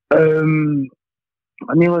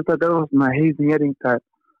 Wanneer was dat? Dat was mijn Hazen tijd.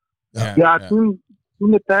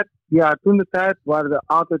 Toen de tijd waren er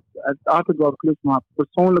altijd wel clubs, maar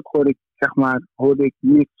persoonlijk hoorde ik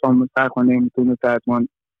niks van mijn zaakwaarnemer toen de tijd, want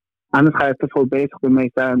anders ga je te veel bezig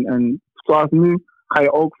ermee zijn. En zoals nu ga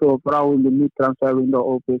je ook veel, vooral in de niet-transferwindow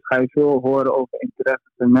open is, ga je veel horen over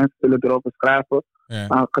interesses en mensen willen erover schrijven.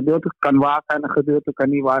 Een gedeelte kan waar zijn, een gedeelte kan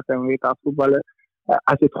niet waar zijn. We weten als voetballer,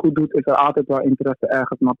 als je het goed doet, is er altijd wel interesse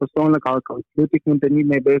ergens. Maar persoonlijk hield ik me er niet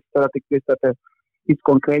mee bezig, zodat ik wist dat er iets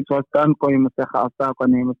concreets was. Dan kon je me zeggen als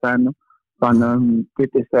zaakwaarnemer zijn van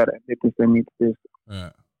dit is er en dit is er niet. Dus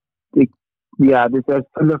dus er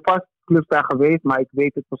zullen vast clubs daar geweest, maar ik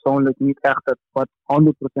weet het persoonlijk niet echt dat wat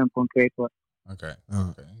 100% concreet was. Oké.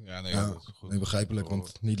 Ja, nee, dat is goed. Nee, begrijpelijk,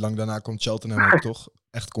 want niet lang daarna komt Cheltenham ook toch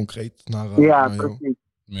echt concreet naar precies.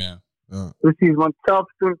 Ja. Precies, want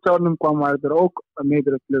zelfs toen Cheltenham kwam, waren er ook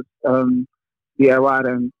meerdere clubs die er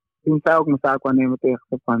waren. En toen zei ook mijn zaakwaarnemer tegen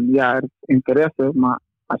ze van, ja, er is interesse, maar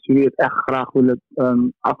als jullie het echt graag willen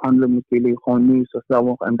afhandelen, moeten jullie gewoon nu zo snel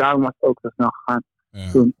mogelijk. En daarom was het ook zo snel gegaan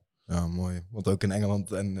toen. Ja, mooi. Want ook in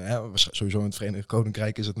Engeland en sowieso in het Verenigd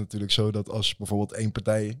Koninkrijk is het natuurlijk zo dat als bijvoorbeeld één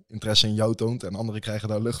partij interesse in jou toont en anderen krijgen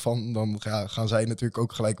daar lucht van, dan gaan zij natuurlijk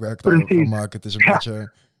ook gelijk werk daarover maken. Het is een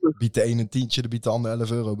beetje, biedt de ene een tientje, de biedt de ander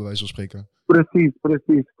 €11 bij wijze van spreken. Precies.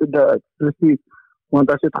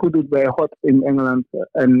 Want als je het goed doet ben je hot in Engeland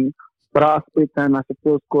en vooral spits zijn als je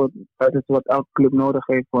veel scoort, dat is wat elke club nodig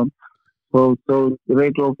heeft. Want zo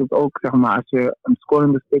Red Rovers is ook, zeg maar, als je een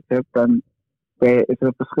scorende spits hebt, dan is er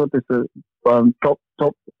een verschil tussen top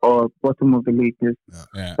of bottom of the league. Dus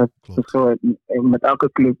dat is het verschil met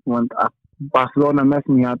elke club. Want als Barcelona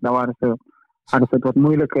Messi niet had, dan hadden ze het wat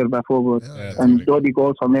moeilijker bijvoorbeeld. En door die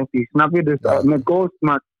goals van Messi, snap je? Dus met goals,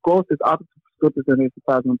 maar goals is altijd het verschil tussen een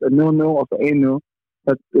resultaat. Want een 0-0 of een 1-0,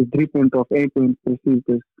 dat is 3 punten of 1 punt precies.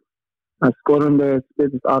 Dus een scorende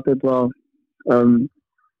spits is altijd wel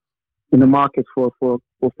in de market voor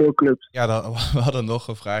veel clubs. Ja, we hadden nog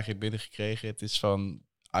een vraagje binnengekregen. Het is van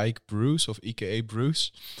Ike Bruce of IKE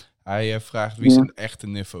Bruce. Hij vraagt wie zijn echte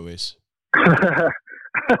niffo is.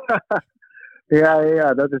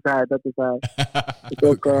 ja, dat is hij. Ik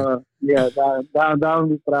ook, daarom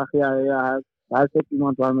die vraag. Hij is ook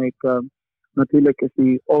iemand waarmee ik... natuurlijk is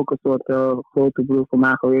hij ook een soort grote broer voor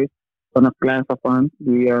mij geweest. Vanaf kleins af aan.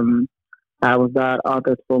 Hij was daar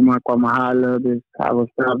altijd voor me, kwam me halen. Dus hij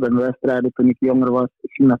was daar bij mijn wedstrijden toen ik jonger was.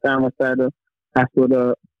 Ik ging naar zijn wedstrijden. Hij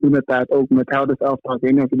speelde toen de tijd ook met Helders elftal. Ik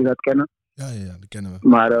weet niet of jullie dat kennen. Ja, die kennen we.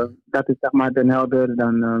 Maar dat is zeg maar Den Helder.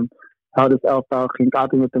 Dan Helders elftal ging ik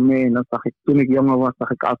altijd met hem mee. En dan zag ik, toen ik jonger was, zag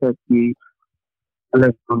ik altijd die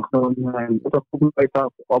alles van gewoon. En toch goed bij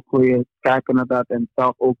zelf opgroeien, kijken naar dat en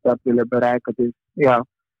zelf ook dat willen bereiken. Dus ja,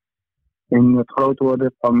 in het groot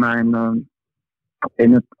worden van mijn,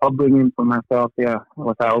 in het opbrengen van mijzelf, ja,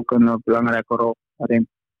 was hij ook een belangrijke rol daarin.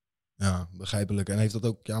 Ja, begrijpelijk. En heeft dat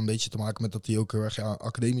ook een beetje te maken met dat hij ook heel erg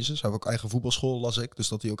academisch is? Hij heeft ook eigen voetbalschool, las ik. Dus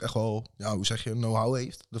dat hij ook echt wel, hoe zeg je, know-how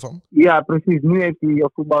heeft ervan? Ja, precies. Nu heeft hij een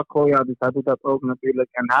voetbalschool, ja, dus hij doet dat ook natuurlijk.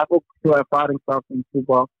 En hij heeft ook veel ervaring zelf in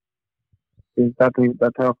voetbal. Dus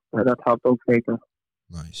dat helpt ook zeker.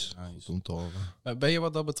 Nice. Goed om te horen. Ben je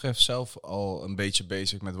wat dat betreft zelf al een beetje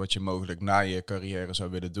bezig met wat je mogelijk na je carrière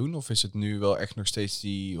zou willen doen? Of is het nu wel echt nog steeds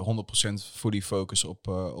die 100% fully focus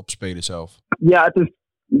op spelen zelf? Ja, het is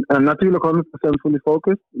natuurlijk 100% fully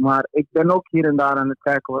focus. Maar ik ben ook hier en daar aan het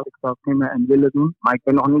kijken wat ik zou kunnen en willen doen. Maar ik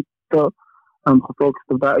ben nog niet te gefocust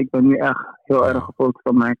op dat. Ik ben nu echt heel erg gefocust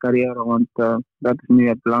op mijn carrière. Want dat is nu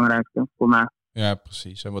het belangrijkste voor mij. Ja,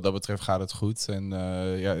 precies. En wat dat betreft gaat het goed. En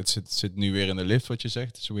het zit nu weer in de lift, wat je zegt.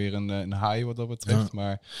 Het is weer een high wat dat betreft. Ja.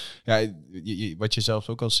 Maar ja, wat je zelf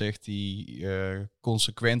ook al zegt, die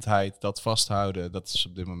consequentheid, dat vasthouden, dat is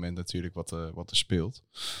op dit moment natuurlijk wat er speelt.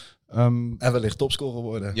 En wellicht topscorer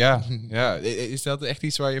worden. Ja. Is dat echt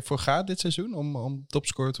iets waar je voor gaat dit seizoen? Om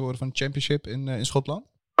topscorer te worden van de championship in Schotland?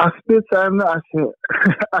 Als spits zijn, als je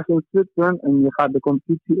een spits bent en je gaat de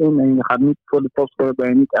competitie in en je gaat niet voor de topscorer, ben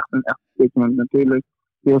je niet echt een echte spits. Want natuurlijk,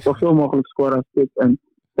 je wil zoveel mogelijk scoren als spits. En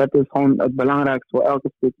dat is gewoon het belangrijkste voor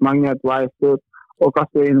elke spits. Maakt niet uit waar je speelt. Ook als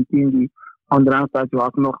je in een team die onderaan staat, je wil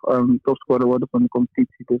ook nog topscorer worden van de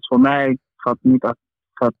competitie. Dus voor mij gaat het niet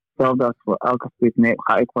hetzelfde als voor elke spits. Nee,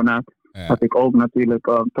 ga ik vanuit dat ik ook natuurlijk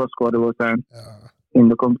topscorer wil zijn in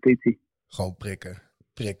de competitie. Gewoon prikken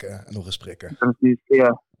en nog eens prikken. Precies,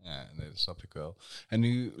 ja. Ja, nee, dat snap ik wel. En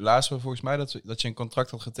nu lazen we volgens mij dat je een contract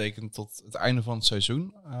had getekend tot het einde van het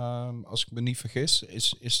seizoen. Als ik me niet vergis,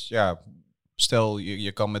 stel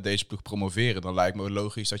je kan met deze ploeg promoveren, dan lijkt me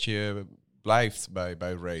logisch dat je blijft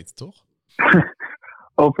bij Raid, toch?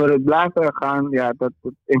 Over het blijven gaan, ja, dat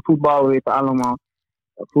in voetbal weten allemaal.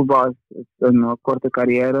 Voetbal is een korte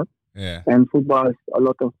carrière. Yeah. En voetbal is a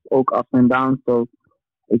lot of ook ups en downs. So,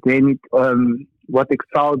 ik weet niet wat ik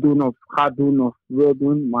zou doen of ga doen of wil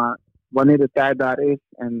doen, maar wanneer de tijd daar is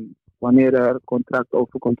en wanneer er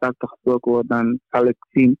over contracten gesproken wordt, dan zal ik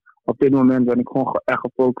zien. Op dit moment ben ik gewoon echt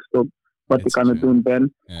gefocust op wat ik aan het doen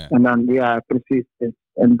ben. Yeah. En dan, ja, precies.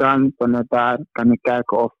 En dan vanuit daar kan ik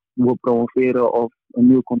kijken of we promoveren of een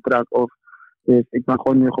nieuw contract. Dus ik ben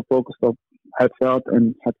gewoon nu gefocust op het veld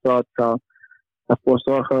en het veld zal ervoor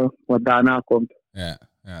zorgen wat daarna komt.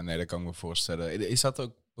 Ja, nee, dat kan ik me voorstellen. Is dat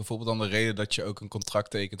ook bijvoorbeeld dan de reden dat je ook een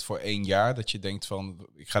contract tekent voor 1 jaar? Dat je denkt van,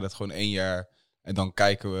 ik ga dat gewoon 1 jaar en dan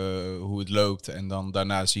kijken we hoe het loopt. En dan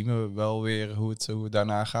daarna zien we wel weer hoe het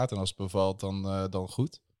daarna gaat. En als het bevalt, dan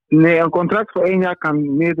goed? Nee, een contract voor 1 jaar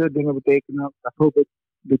kan meerdere dingen betekenen. Bijvoorbeeld,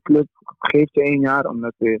 de club geeft je 1 jaar,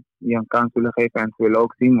 omdat ze je een kans willen geven en ze willen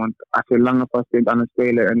ook zien. Want als je langer vast bent aan een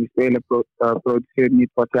speler en die speler produceert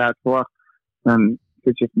niet wat jij had verwacht, dan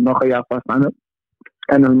zit je nog een jaar vast aan het.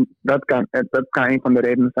 En dat kan een van de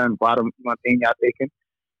redenen zijn waarom iemand 1 jaar tekent.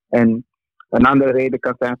 En een andere reden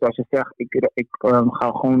kan zijn, zoals je zegt, ik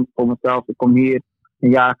ga gewoon voor mezelf, ik kom hier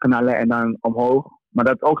 1 jaar knallen en dan omhoog. Maar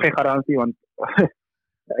dat is ook geen garantie, want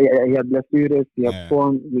je hebt blessures, je hebt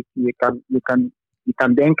vorm, je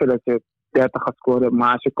kan denken dat je 30 gaat scoren,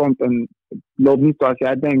 maar als je komt en het loopt niet zoals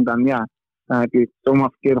jij denkt, dan heb je zomaar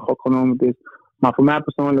verkeerde gok genomen. Dus, maar voor mij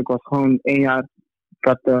persoonlijk was gewoon 1 jaar, ik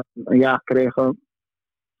had 1 jaar gekregen.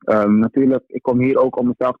 Natuurlijk, ik kom hier ook om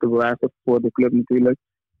mezelf te bewijzen voor de club natuurlijk.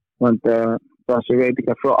 Want zoals je weet, ik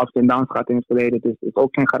heb veel ups en downs gehad in het verleden. Dus het is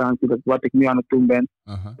ook geen garantie dat wat ik nu aan het doen ben,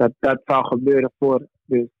 dat zou gebeuren voor.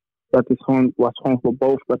 Dus dat was gewoon voor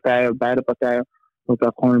beide partijen, was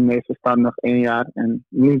dat gewoon het meest verstandig 1 jaar. En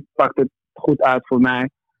nu pakt het goed uit voor mij,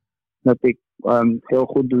 dat ik heel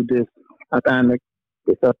goed doe. Dus uiteindelijk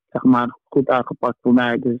is dat zeg maar goed uitgepakt voor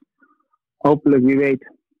mij. Dus hopelijk, wie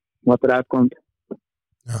weet, wat eruit komt.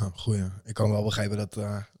 Ja, goeie. Ik kan wel begrijpen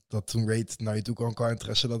dat toen Raid naar je toe kwam qua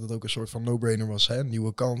interesse, dat het ook een soort van no-brainer was. Hè?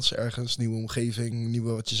 Nieuwe kans ergens, nieuwe omgeving,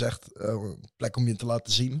 nieuwe, wat je zegt, plek om je te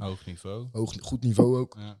laten zien. Hoog niveau. Goed niveau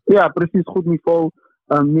ook. Ja, precies, goed niveau.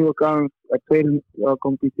 Nieuwe kans. Het tweede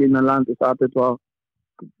competitie in een land is altijd wel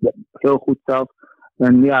heel goed zelf.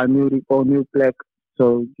 En ja, nieuw niveau, nieuwe plek.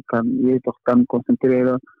 Zo, je toch kan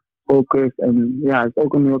concentreren, focus. En ja, het is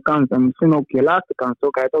ook een nieuwe kans. En misschien ook je laatste kans, zo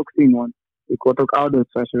kan je het ook zien, want ik word ook ouder,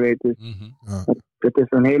 zoals je weet. Dus het is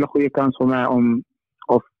een hele goede kans voor mij om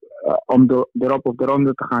om erop of de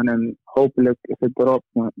ronde te gaan. En hopelijk is het erop.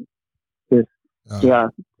 Dus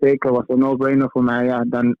ja, zeker was een no-brainer voor mij. Ja,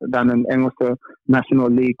 dan een Engelse National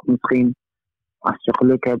League misschien. Als je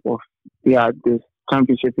geluk hebt. Of ja, dus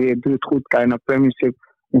Championship weer. Doe het goed. Kan je naar Premiership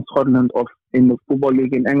in Schotland of in de Football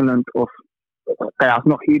League in Engeland. Of kan je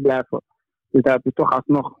alsnog hier blijven. Dus daar heb je toch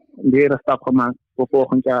alsnog weer een stap gemaakt voor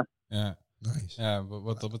volgend jaar. Ja. Nice. Ja,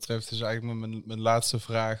 wat dat betreft is eigenlijk mijn laatste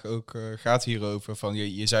vraag ook gaat hierover. Van,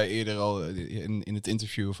 je zei eerder al in het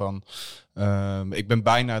interview van ik ben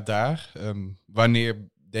bijna daar. Wanneer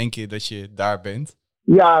denk je dat je daar bent?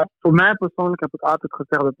 Ja, voor mij persoonlijk heb ik altijd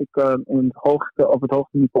gezegd dat ik op het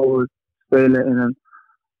hoogste niveau wil spelen in een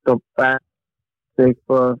top 5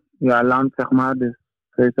 land, zeg maar. Dus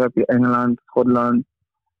heb je Engeland, Schotland,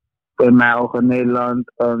 in mijn ogen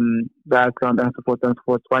Nederland, Duitsland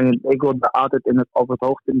enzovoort. Spanje. Ik wil altijd op het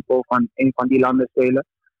hoogste niveau van een van die landen spelen.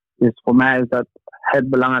 Dus voor mij is dat het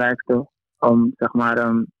belangrijkste om, zeg maar,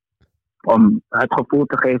 om het gevoel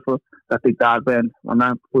te geven dat ik daar ben. Want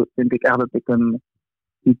dan vind ik echt dat ik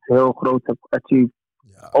iets heel groots heb achieved.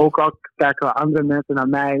 Ja. Ook al kijken andere mensen naar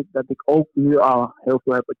mij, dat ik ook nu al heel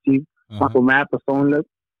veel heb achieved. Maar voor mij persoonlijk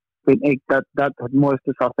vind ik dat het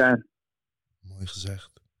mooiste zal zijn. Mooi gezegd.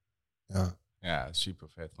 Ja, super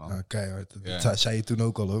vet, man. Ja, keihard. Dat zei je toen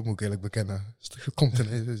ook al, hoor, moet ik eerlijk bekennen. Er komt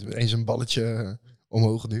ineens een balletje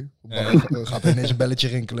omhoog nu. Gaat ineens een belletje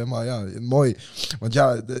rinkelen, maar ja, mooi. Want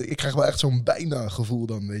ja, ik krijg wel echt zo'n bijna gevoel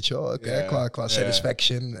dan, weet je wel. Qua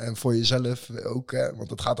satisfaction en voor jezelf ook, hè. Want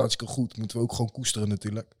het gaat hartstikke goed. Moeten we ook gewoon koesteren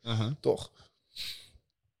natuurlijk. Toch?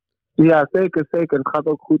 Ja, zeker. Het gaat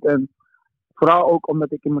ook goed. En vooral ook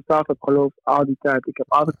omdat ik in mezelf heb geloofd al die tijd. Ik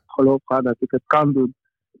heb altijd het geloof gehad dat ik het kan doen.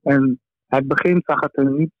 En het begin zag het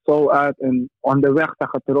er niet zo uit. En onderweg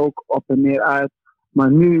zag het er ook op en neer uit.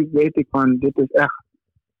 Maar nu weet ik van, dit is echt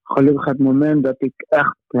gelukkig het moment dat ik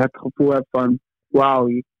echt het gevoel heb van, wauw,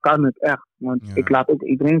 je kan het echt. Want ik laat ook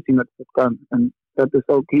iedereen zien dat ik het kan. En dat is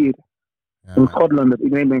ook hier. In Schotland, dat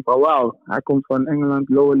iedereen denkt van, wauw, hij komt van Engeland,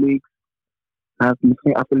 lower league. Hij heeft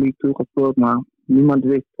misschien Upper League toegespeeld, maar niemand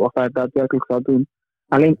wist of hij het daadwerkelijk zou doen.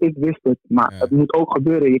 Alleen ik wist het, maar het moet ook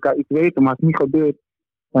gebeuren. Je kan iets weten, maar als het niet gebeurt,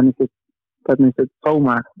 dan is het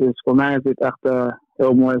zomaar. Dus voor mij is dit echt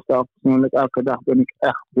heel mooi. Zelf persoonlijk, elke dag ben ik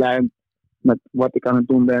echt blij met wat ik aan het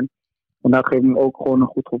doen ben. En dat geeft me ook gewoon een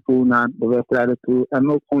goed gevoel naar de wedstrijden toe.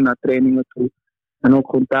 En ook gewoon naar trainingen toe. En ook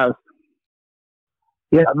gewoon thuis.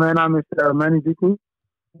 Ja, mijn naam is Manny Duku.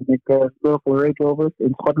 Ik speel voor Range Rovers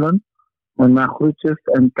in Schotland. En mijn groetjes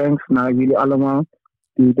en thanks naar jullie allemaal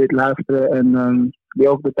die dit luisteren. En die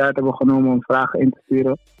ook de tijd hebben genomen om vragen in te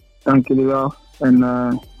sturen. Dank jullie wel. En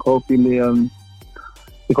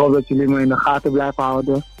ik hoop dat jullie me in de gaten blijven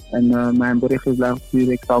houden. En mijn berichtjes blijven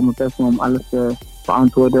sturen. Ik zal mijn best doen om alles te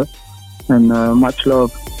beantwoorden. En much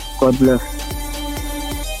love. God bless.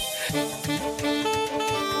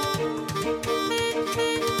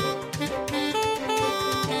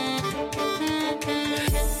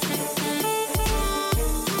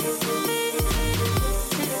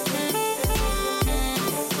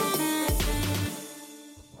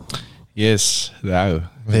 Yes, nou.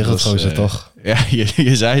 Wereldgozer toch? Ja,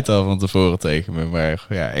 je zei het al van tevoren tegen me, maar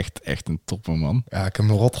ja, echt een topper, man. Ja, ik heb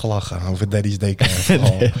me rot gelachen over Daddy's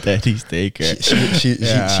Daycare. Daddy's Daycare. Zie je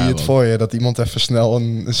het voor je, dat iemand even snel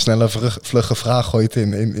een snelle, vlugge vraag gooit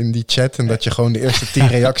in die chat en dat je gewoon de eerste 10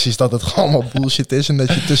 reacties, dat het gewoon allemaal bullshit is en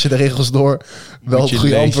dat je tussen de regels door wel het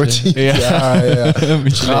goede antwoord ziet. Ja.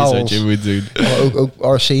 Moet je lezen wat je moet doen. Maar ook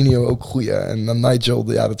Arsenio, ook goeie. En dan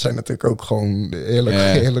Nigel, ja, dat zijn natuurlijk ook gewoon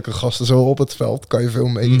heerlijke gasten. Zo op het veld kan je veel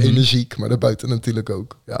mee, energiek, maar daarbuiten natuurlijk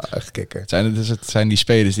ook. Ja, echt kikker. Het zijn die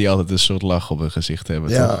spelers die altijd een soort lach op hun gezicht hebben.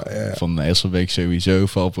 Ja. Van Hesselbeek sowieso,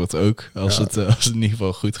 Valpoort ook, als het in ieder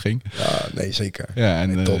geval goed ging. Ja, nee, zeker. Ja,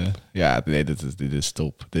 en top. Dit is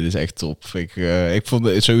top. Dit is echt top. Ik vond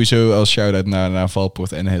het sowieso als shout-out naar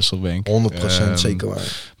Valpoort en Hesselbeek. 100% zeker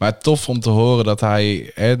waar. Maar tof om te horen dat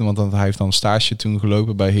hij, want hij heeft dan stage toen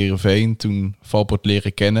gelopen bij Heerenveen, toen Valpoort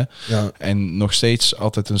leren kennen. Ja. En nog steeds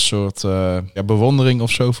altijd een soort bewondering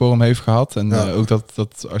of zo voor hem heeft gehad. En ook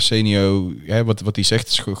dat Arsenio, wat hij zegt,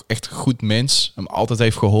 is echt een goed mens. Hem altijd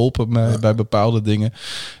heeft geholpen bij bepaalde dingen.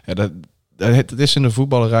 Ja, het is in de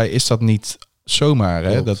voetballerij, is dat niet zomaar.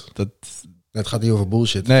 Hè? Het gaat niet over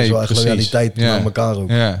bullshit. Nee, het is wel echt loyaliteit naar elkaar ook.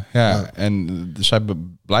 Ja. En dus zij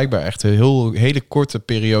hebben blijkbaar echt een hele korte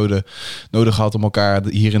periode nodig gehad om elkaar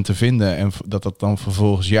hierin te vinden. En dat dan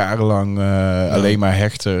vervolgens jarenlang alleen maar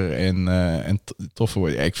hechter en toffer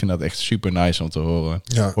wordt. Ja, ik vind dat echt super nice om te horen.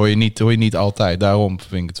 Ja. Hoor je niet altijd. Daarom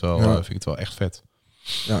vind ik het wel echt vet.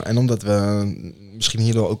 Ja, en omdat we misschien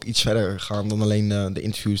hierdoor ook iets verder gaan dan alleen de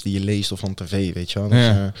interviews die je leest of van tv, weet je wel.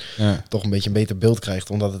 Dus toch een beetje een beter beeld krijgt.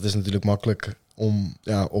 Omdat het is natuurlijk makkelijk om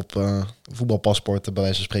op voetbalpaspoorten bij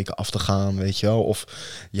wijze van spreken af te gaan, weet je wel. Of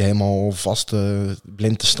je helemaal vast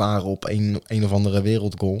blind te staren op een of andere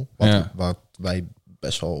wereldgoal. Waar wij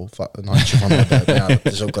best wel een handje van hebben. Ja,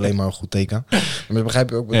 dat is ook alleen maar een goed teken. Maar dat begrijp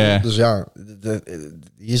je ook. Dus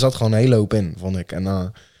hier zat gewoon een hele hoop in, vond ik.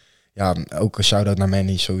 En ook een shout-out naar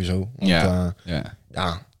Manny sowieso. Want,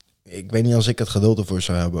 ik weet niet als ik het geduld ervoor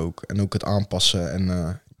zou hebben ook. En ook het aanpassen.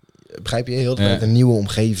 En begrijp je, heel de tijd een nieuwe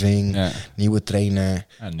omgeving, nieuwe trainer.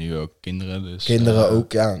 Ja, nu ook kinderen. Dus, kinderen ook,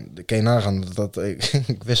 kan je nagaan.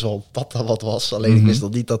 Ik wist wel dat dat wat was. Alleen ik wist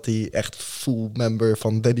nog niet dat hij echt full member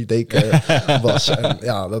van Danny Deken was. En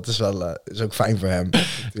dat is wel is ook fijn voor hem.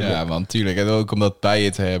 Ja, want natuurlijk. En ook om dat bij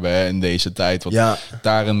je te hebben in deze tijd. Want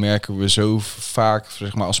daarin merken we zo vaak,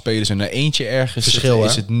 zeg maar, als spelers in een eentje ergens verschil,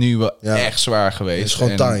 is het nu wel echt zwaar geweest. Het is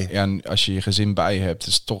gewoon taai. En als je je gezin bij je hebt,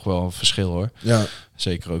 is het toch wel een verschil, hoor. Ja.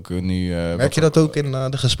 Zeker ook nu. Merk je dat ook in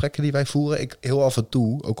de gesprekken die wij voeren? Ik heel af en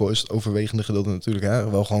toe, ook al is het overwegende gedeelte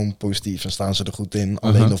natuurlijk, wel gewoon positief en staan ze er goed in,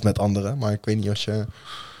 alleen of met anderen. Maar ik weet niet als je...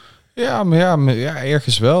 Ja,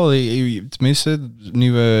 ergens wel. Tenminste,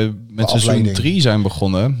 nu we met seizoen 3 zijn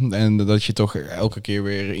begonnen en dat je toch elke keer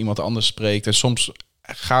weer iemand anders spreekt. En soms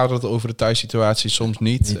gaat het over de thuissituatie, soms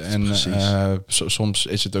niet. En soms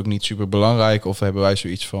is het ook niet super belangrijk of hebben wij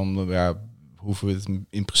zoiets van... hoeven we het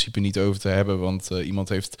in principe niet over te hebben, want iemand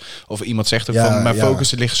zegt ook van mijn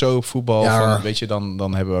focus ligt zo op voetbal, van, weet je,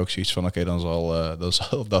 dan hebben we ook zoiets van dan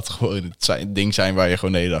zal dat gewoon het ding zijn waar je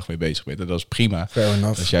gewoon de hele dag mee bezig bent. En dat is prima.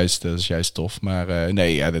 Dat is juist tof. Maar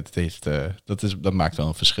dat maakt wel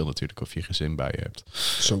een verschil natuurlijk of je gezin bij je hebt.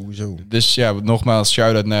 Sowieso. Dus nogmaals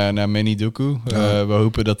shout-out naar Manny Duku. We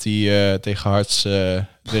hopen dat hij tegen Harts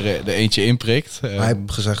er eentje inprikt. Hij heeft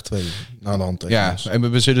gezegd 2 na de hand.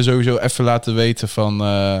 En we zullen sowieso even laten weten van...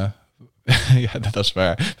 dat is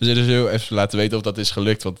waar. We zullen zo even laten weten of dat is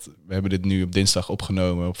gelukt. Want we hebben dit nu op dinsdag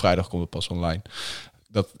opgenomen. Op vrijdag komt het pas online.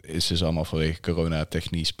 Dat is dus allemaal vanwege corona,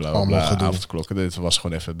 technisch, bla bla, avondklokken. Dit was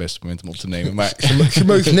gewoon even het beste moment om op te nemen. Maar je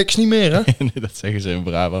mag niks niet meer, hè? Nee, dat zeggen ze in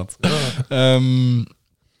Brabant.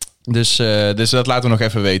 Dus dat laten we nog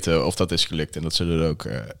even weten of dat is gelukt. En dat zullen we ook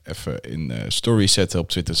even in stories zetten, op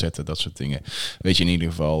Twitter zetten, dat soort dingen. Weet je in ieder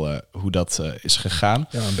geval hoe dat is gegaan.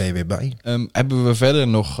 Ja, ben je weer bij. Hebben we verder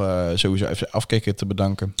nog sowieso even Afkikken te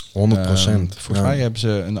bedanken. 100%. Volgens mij hebben ze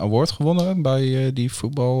een award gewonnen bij die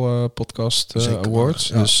voetbalpodcast awards.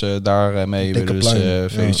 Ja. Dus daarmee willen we ze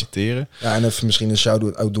feliciteren. Ja, en even misschien een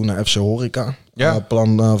shout-out doen naar FC Horeca.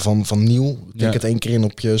 Plan van Nieuw. Tik het 1 keer in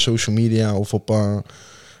op je social media of op...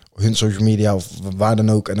 hun social media of waar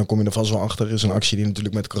dan ook. En dan kom je er vast wel achter. Er is een actie die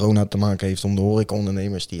natuurlijk met corona te maken heeft... om de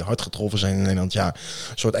horecaondernemers die hard getroffen zijn in Nederland... een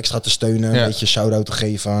soort extra te steunen, een beetje shout-out te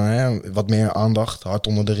geven. Wat meer aandacht, hard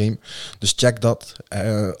onder de riem. Dus check dat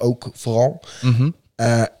ook vooral.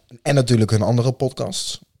 En natuurlijk hun andere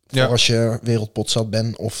podcasts. Voor als je wereldpot zat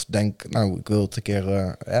bent of denk... ik wil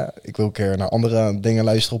een keer naar andere dingen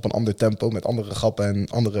luisteren... op een ander tempo, met andere grappen en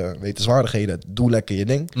andere wetenswaardigheden. Doe lekker je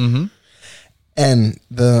ding. En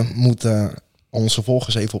we moeten onze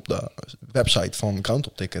volgers even op de website van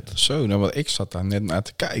Groundhop Ticket. Zo, want ik zat daar net naar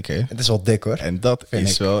te kijken. Het is wel dik, hoor. En dat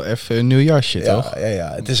is wel even een nieuw jasje, toch?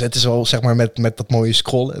 Ja. Het is wel, zeg maar, met dat mooie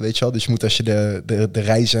scrollen, weet je wel. Dus je moet, als je de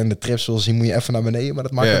reizen en de trips wil zien, moet je even naar beneden. Maar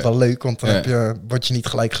dat maakt het wel leuk, want dan word je niet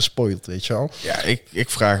gelijk gespoild, weet je wel. Ja, ik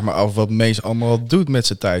vraag me af wat Mees allemaal doet met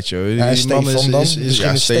zijn tijd, joh. Ja, Stefan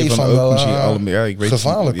Stefan ook misschien allemaal. Ik weet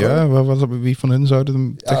gevaarlijk, wie van hen zou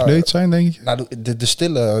het techneut zijn, denk je? Nou, de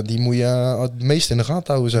stille, die moet je het meest in de gaten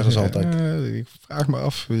houden, zeggen ze altijd. Ik vraag me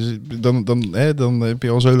af. Dan heb je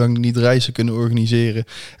al zo lang niet reizen kunnen organiseren.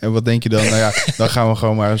 En wat denk je dan? Dan gaan we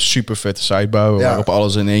gewoon maar een super vette site bouwen... waarop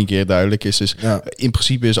alles in één keer duidelijk is. Dus in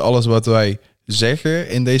principe is alles wat wij zeggen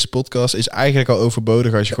in deze podcast... is eigenlijk al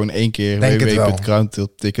overbodig als je gewoon 1 keer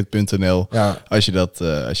www.groundhopticket.nl als je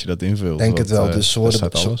dat invult. Denk het wel. Dus ze worden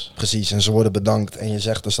precies, en ze worden bedankt. En je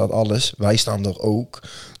zegt, er staat alles. Wij staan er ook.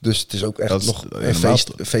 Dus het is ook echt nog een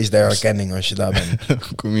feest der herkenning als je daar bent. Dan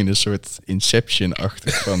kom je in een soort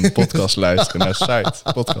Inception-achtig van podcast luisteren naar site.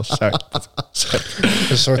 Podcast site.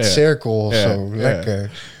 Een soort cirkel of zo.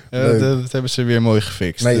 Lekker. Dat hebben ze weer mooi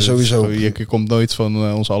gefixt. Nee, sowieso. Je komt nooit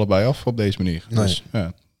van ons allebei af op deze manier. Nee. Dus,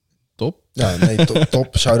 top. Ja, nee,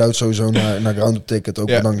 top. Shout-out sowieso naar Groundhop Ticket. Ook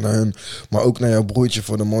bedankt naar hun. Maar ook naar jouw broertje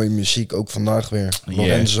voor de mooie muziek. Ook vandaag weer.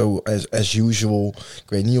 Lorenzo, as usual. Ik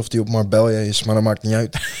weet niet of die op Marbella is, maar dat maakt niet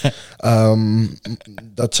uit.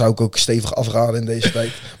 Dat zou ik ook stevig afraden in deze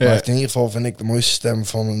tijd. Maar in ieder geval vind ik de mooiste stem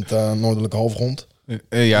van het noordelijke halfrond.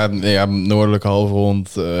 Ja, noordelijke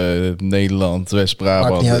halfrond, Nederland, Maakt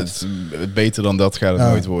West-Brabant. niet uit. Beter dan dat gaat het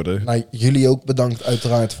nooit worden. Nou, jullie ook bedankt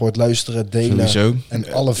uiteraard voor het luisteren, delen Sowieso.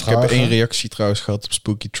 en alle vragen. Ik heb 1 reactie trouwens gehad op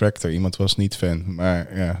Spooky Tractor. Iemand was niet fan,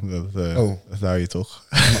 maar ja, dat hou je toch.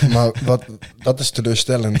 Maar dat is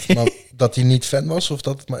teleurstellend. Maar dat hij niet fan was of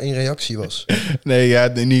dat het maar 1 reactie was? Nee, ja,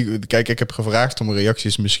 kijk, ik heb gevraagd om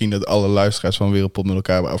reacties. Misschien dat alle luisteraars van Wereldpop met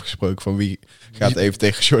elkaar hebben afgesproken van wie gaat even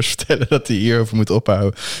tegen George vertellen dat hij hierover moet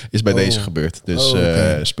ophouden. Is bij deze gebeurd. Dus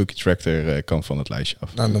okay. Spooky Tractor kan van het lijstje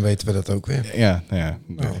af. Nou, dan weten we dat ook weer. Ja.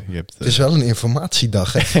 Je hebt, Het is wel een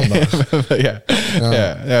informatiedag, hè, vandaag. ja.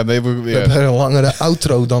 We We hebben een langere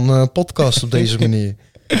outro dan podcast op deze manier.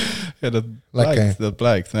 Ja, dat Lekker. blijkt. Dat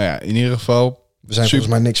blijkt. Nou ja, in ieder geval. We zijn volgens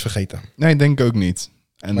mij niks vergeten. Nee, denk ik ook niet.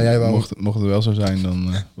 En Maar jij wou... mocht het wel zo zijn,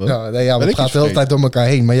 dan... wat? Het gaat de hele tijd door elkaar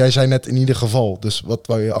heen. Maar jij zei net in ieder geval. Dus wat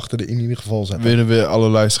wou je achter de in ieder geval zetten? Willen we alle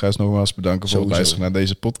luisteraars nogmaals bedanken voor het luisteren naar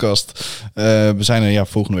deze podcast. We zijn er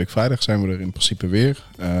volgende week vrijdag zijn we er in principe weer.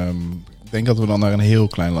 Ik denk dat we dan naar een heel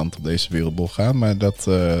klein land op deze wereldbol gaan. Maar dat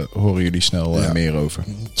horen jullie snel meer over.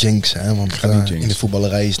 Jinx, hè? Want in de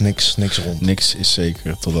voetballerij is niks rond. Niks is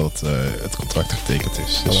zeker totdat het contract getekend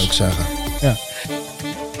is. Dat wil ik zeggen. Ja.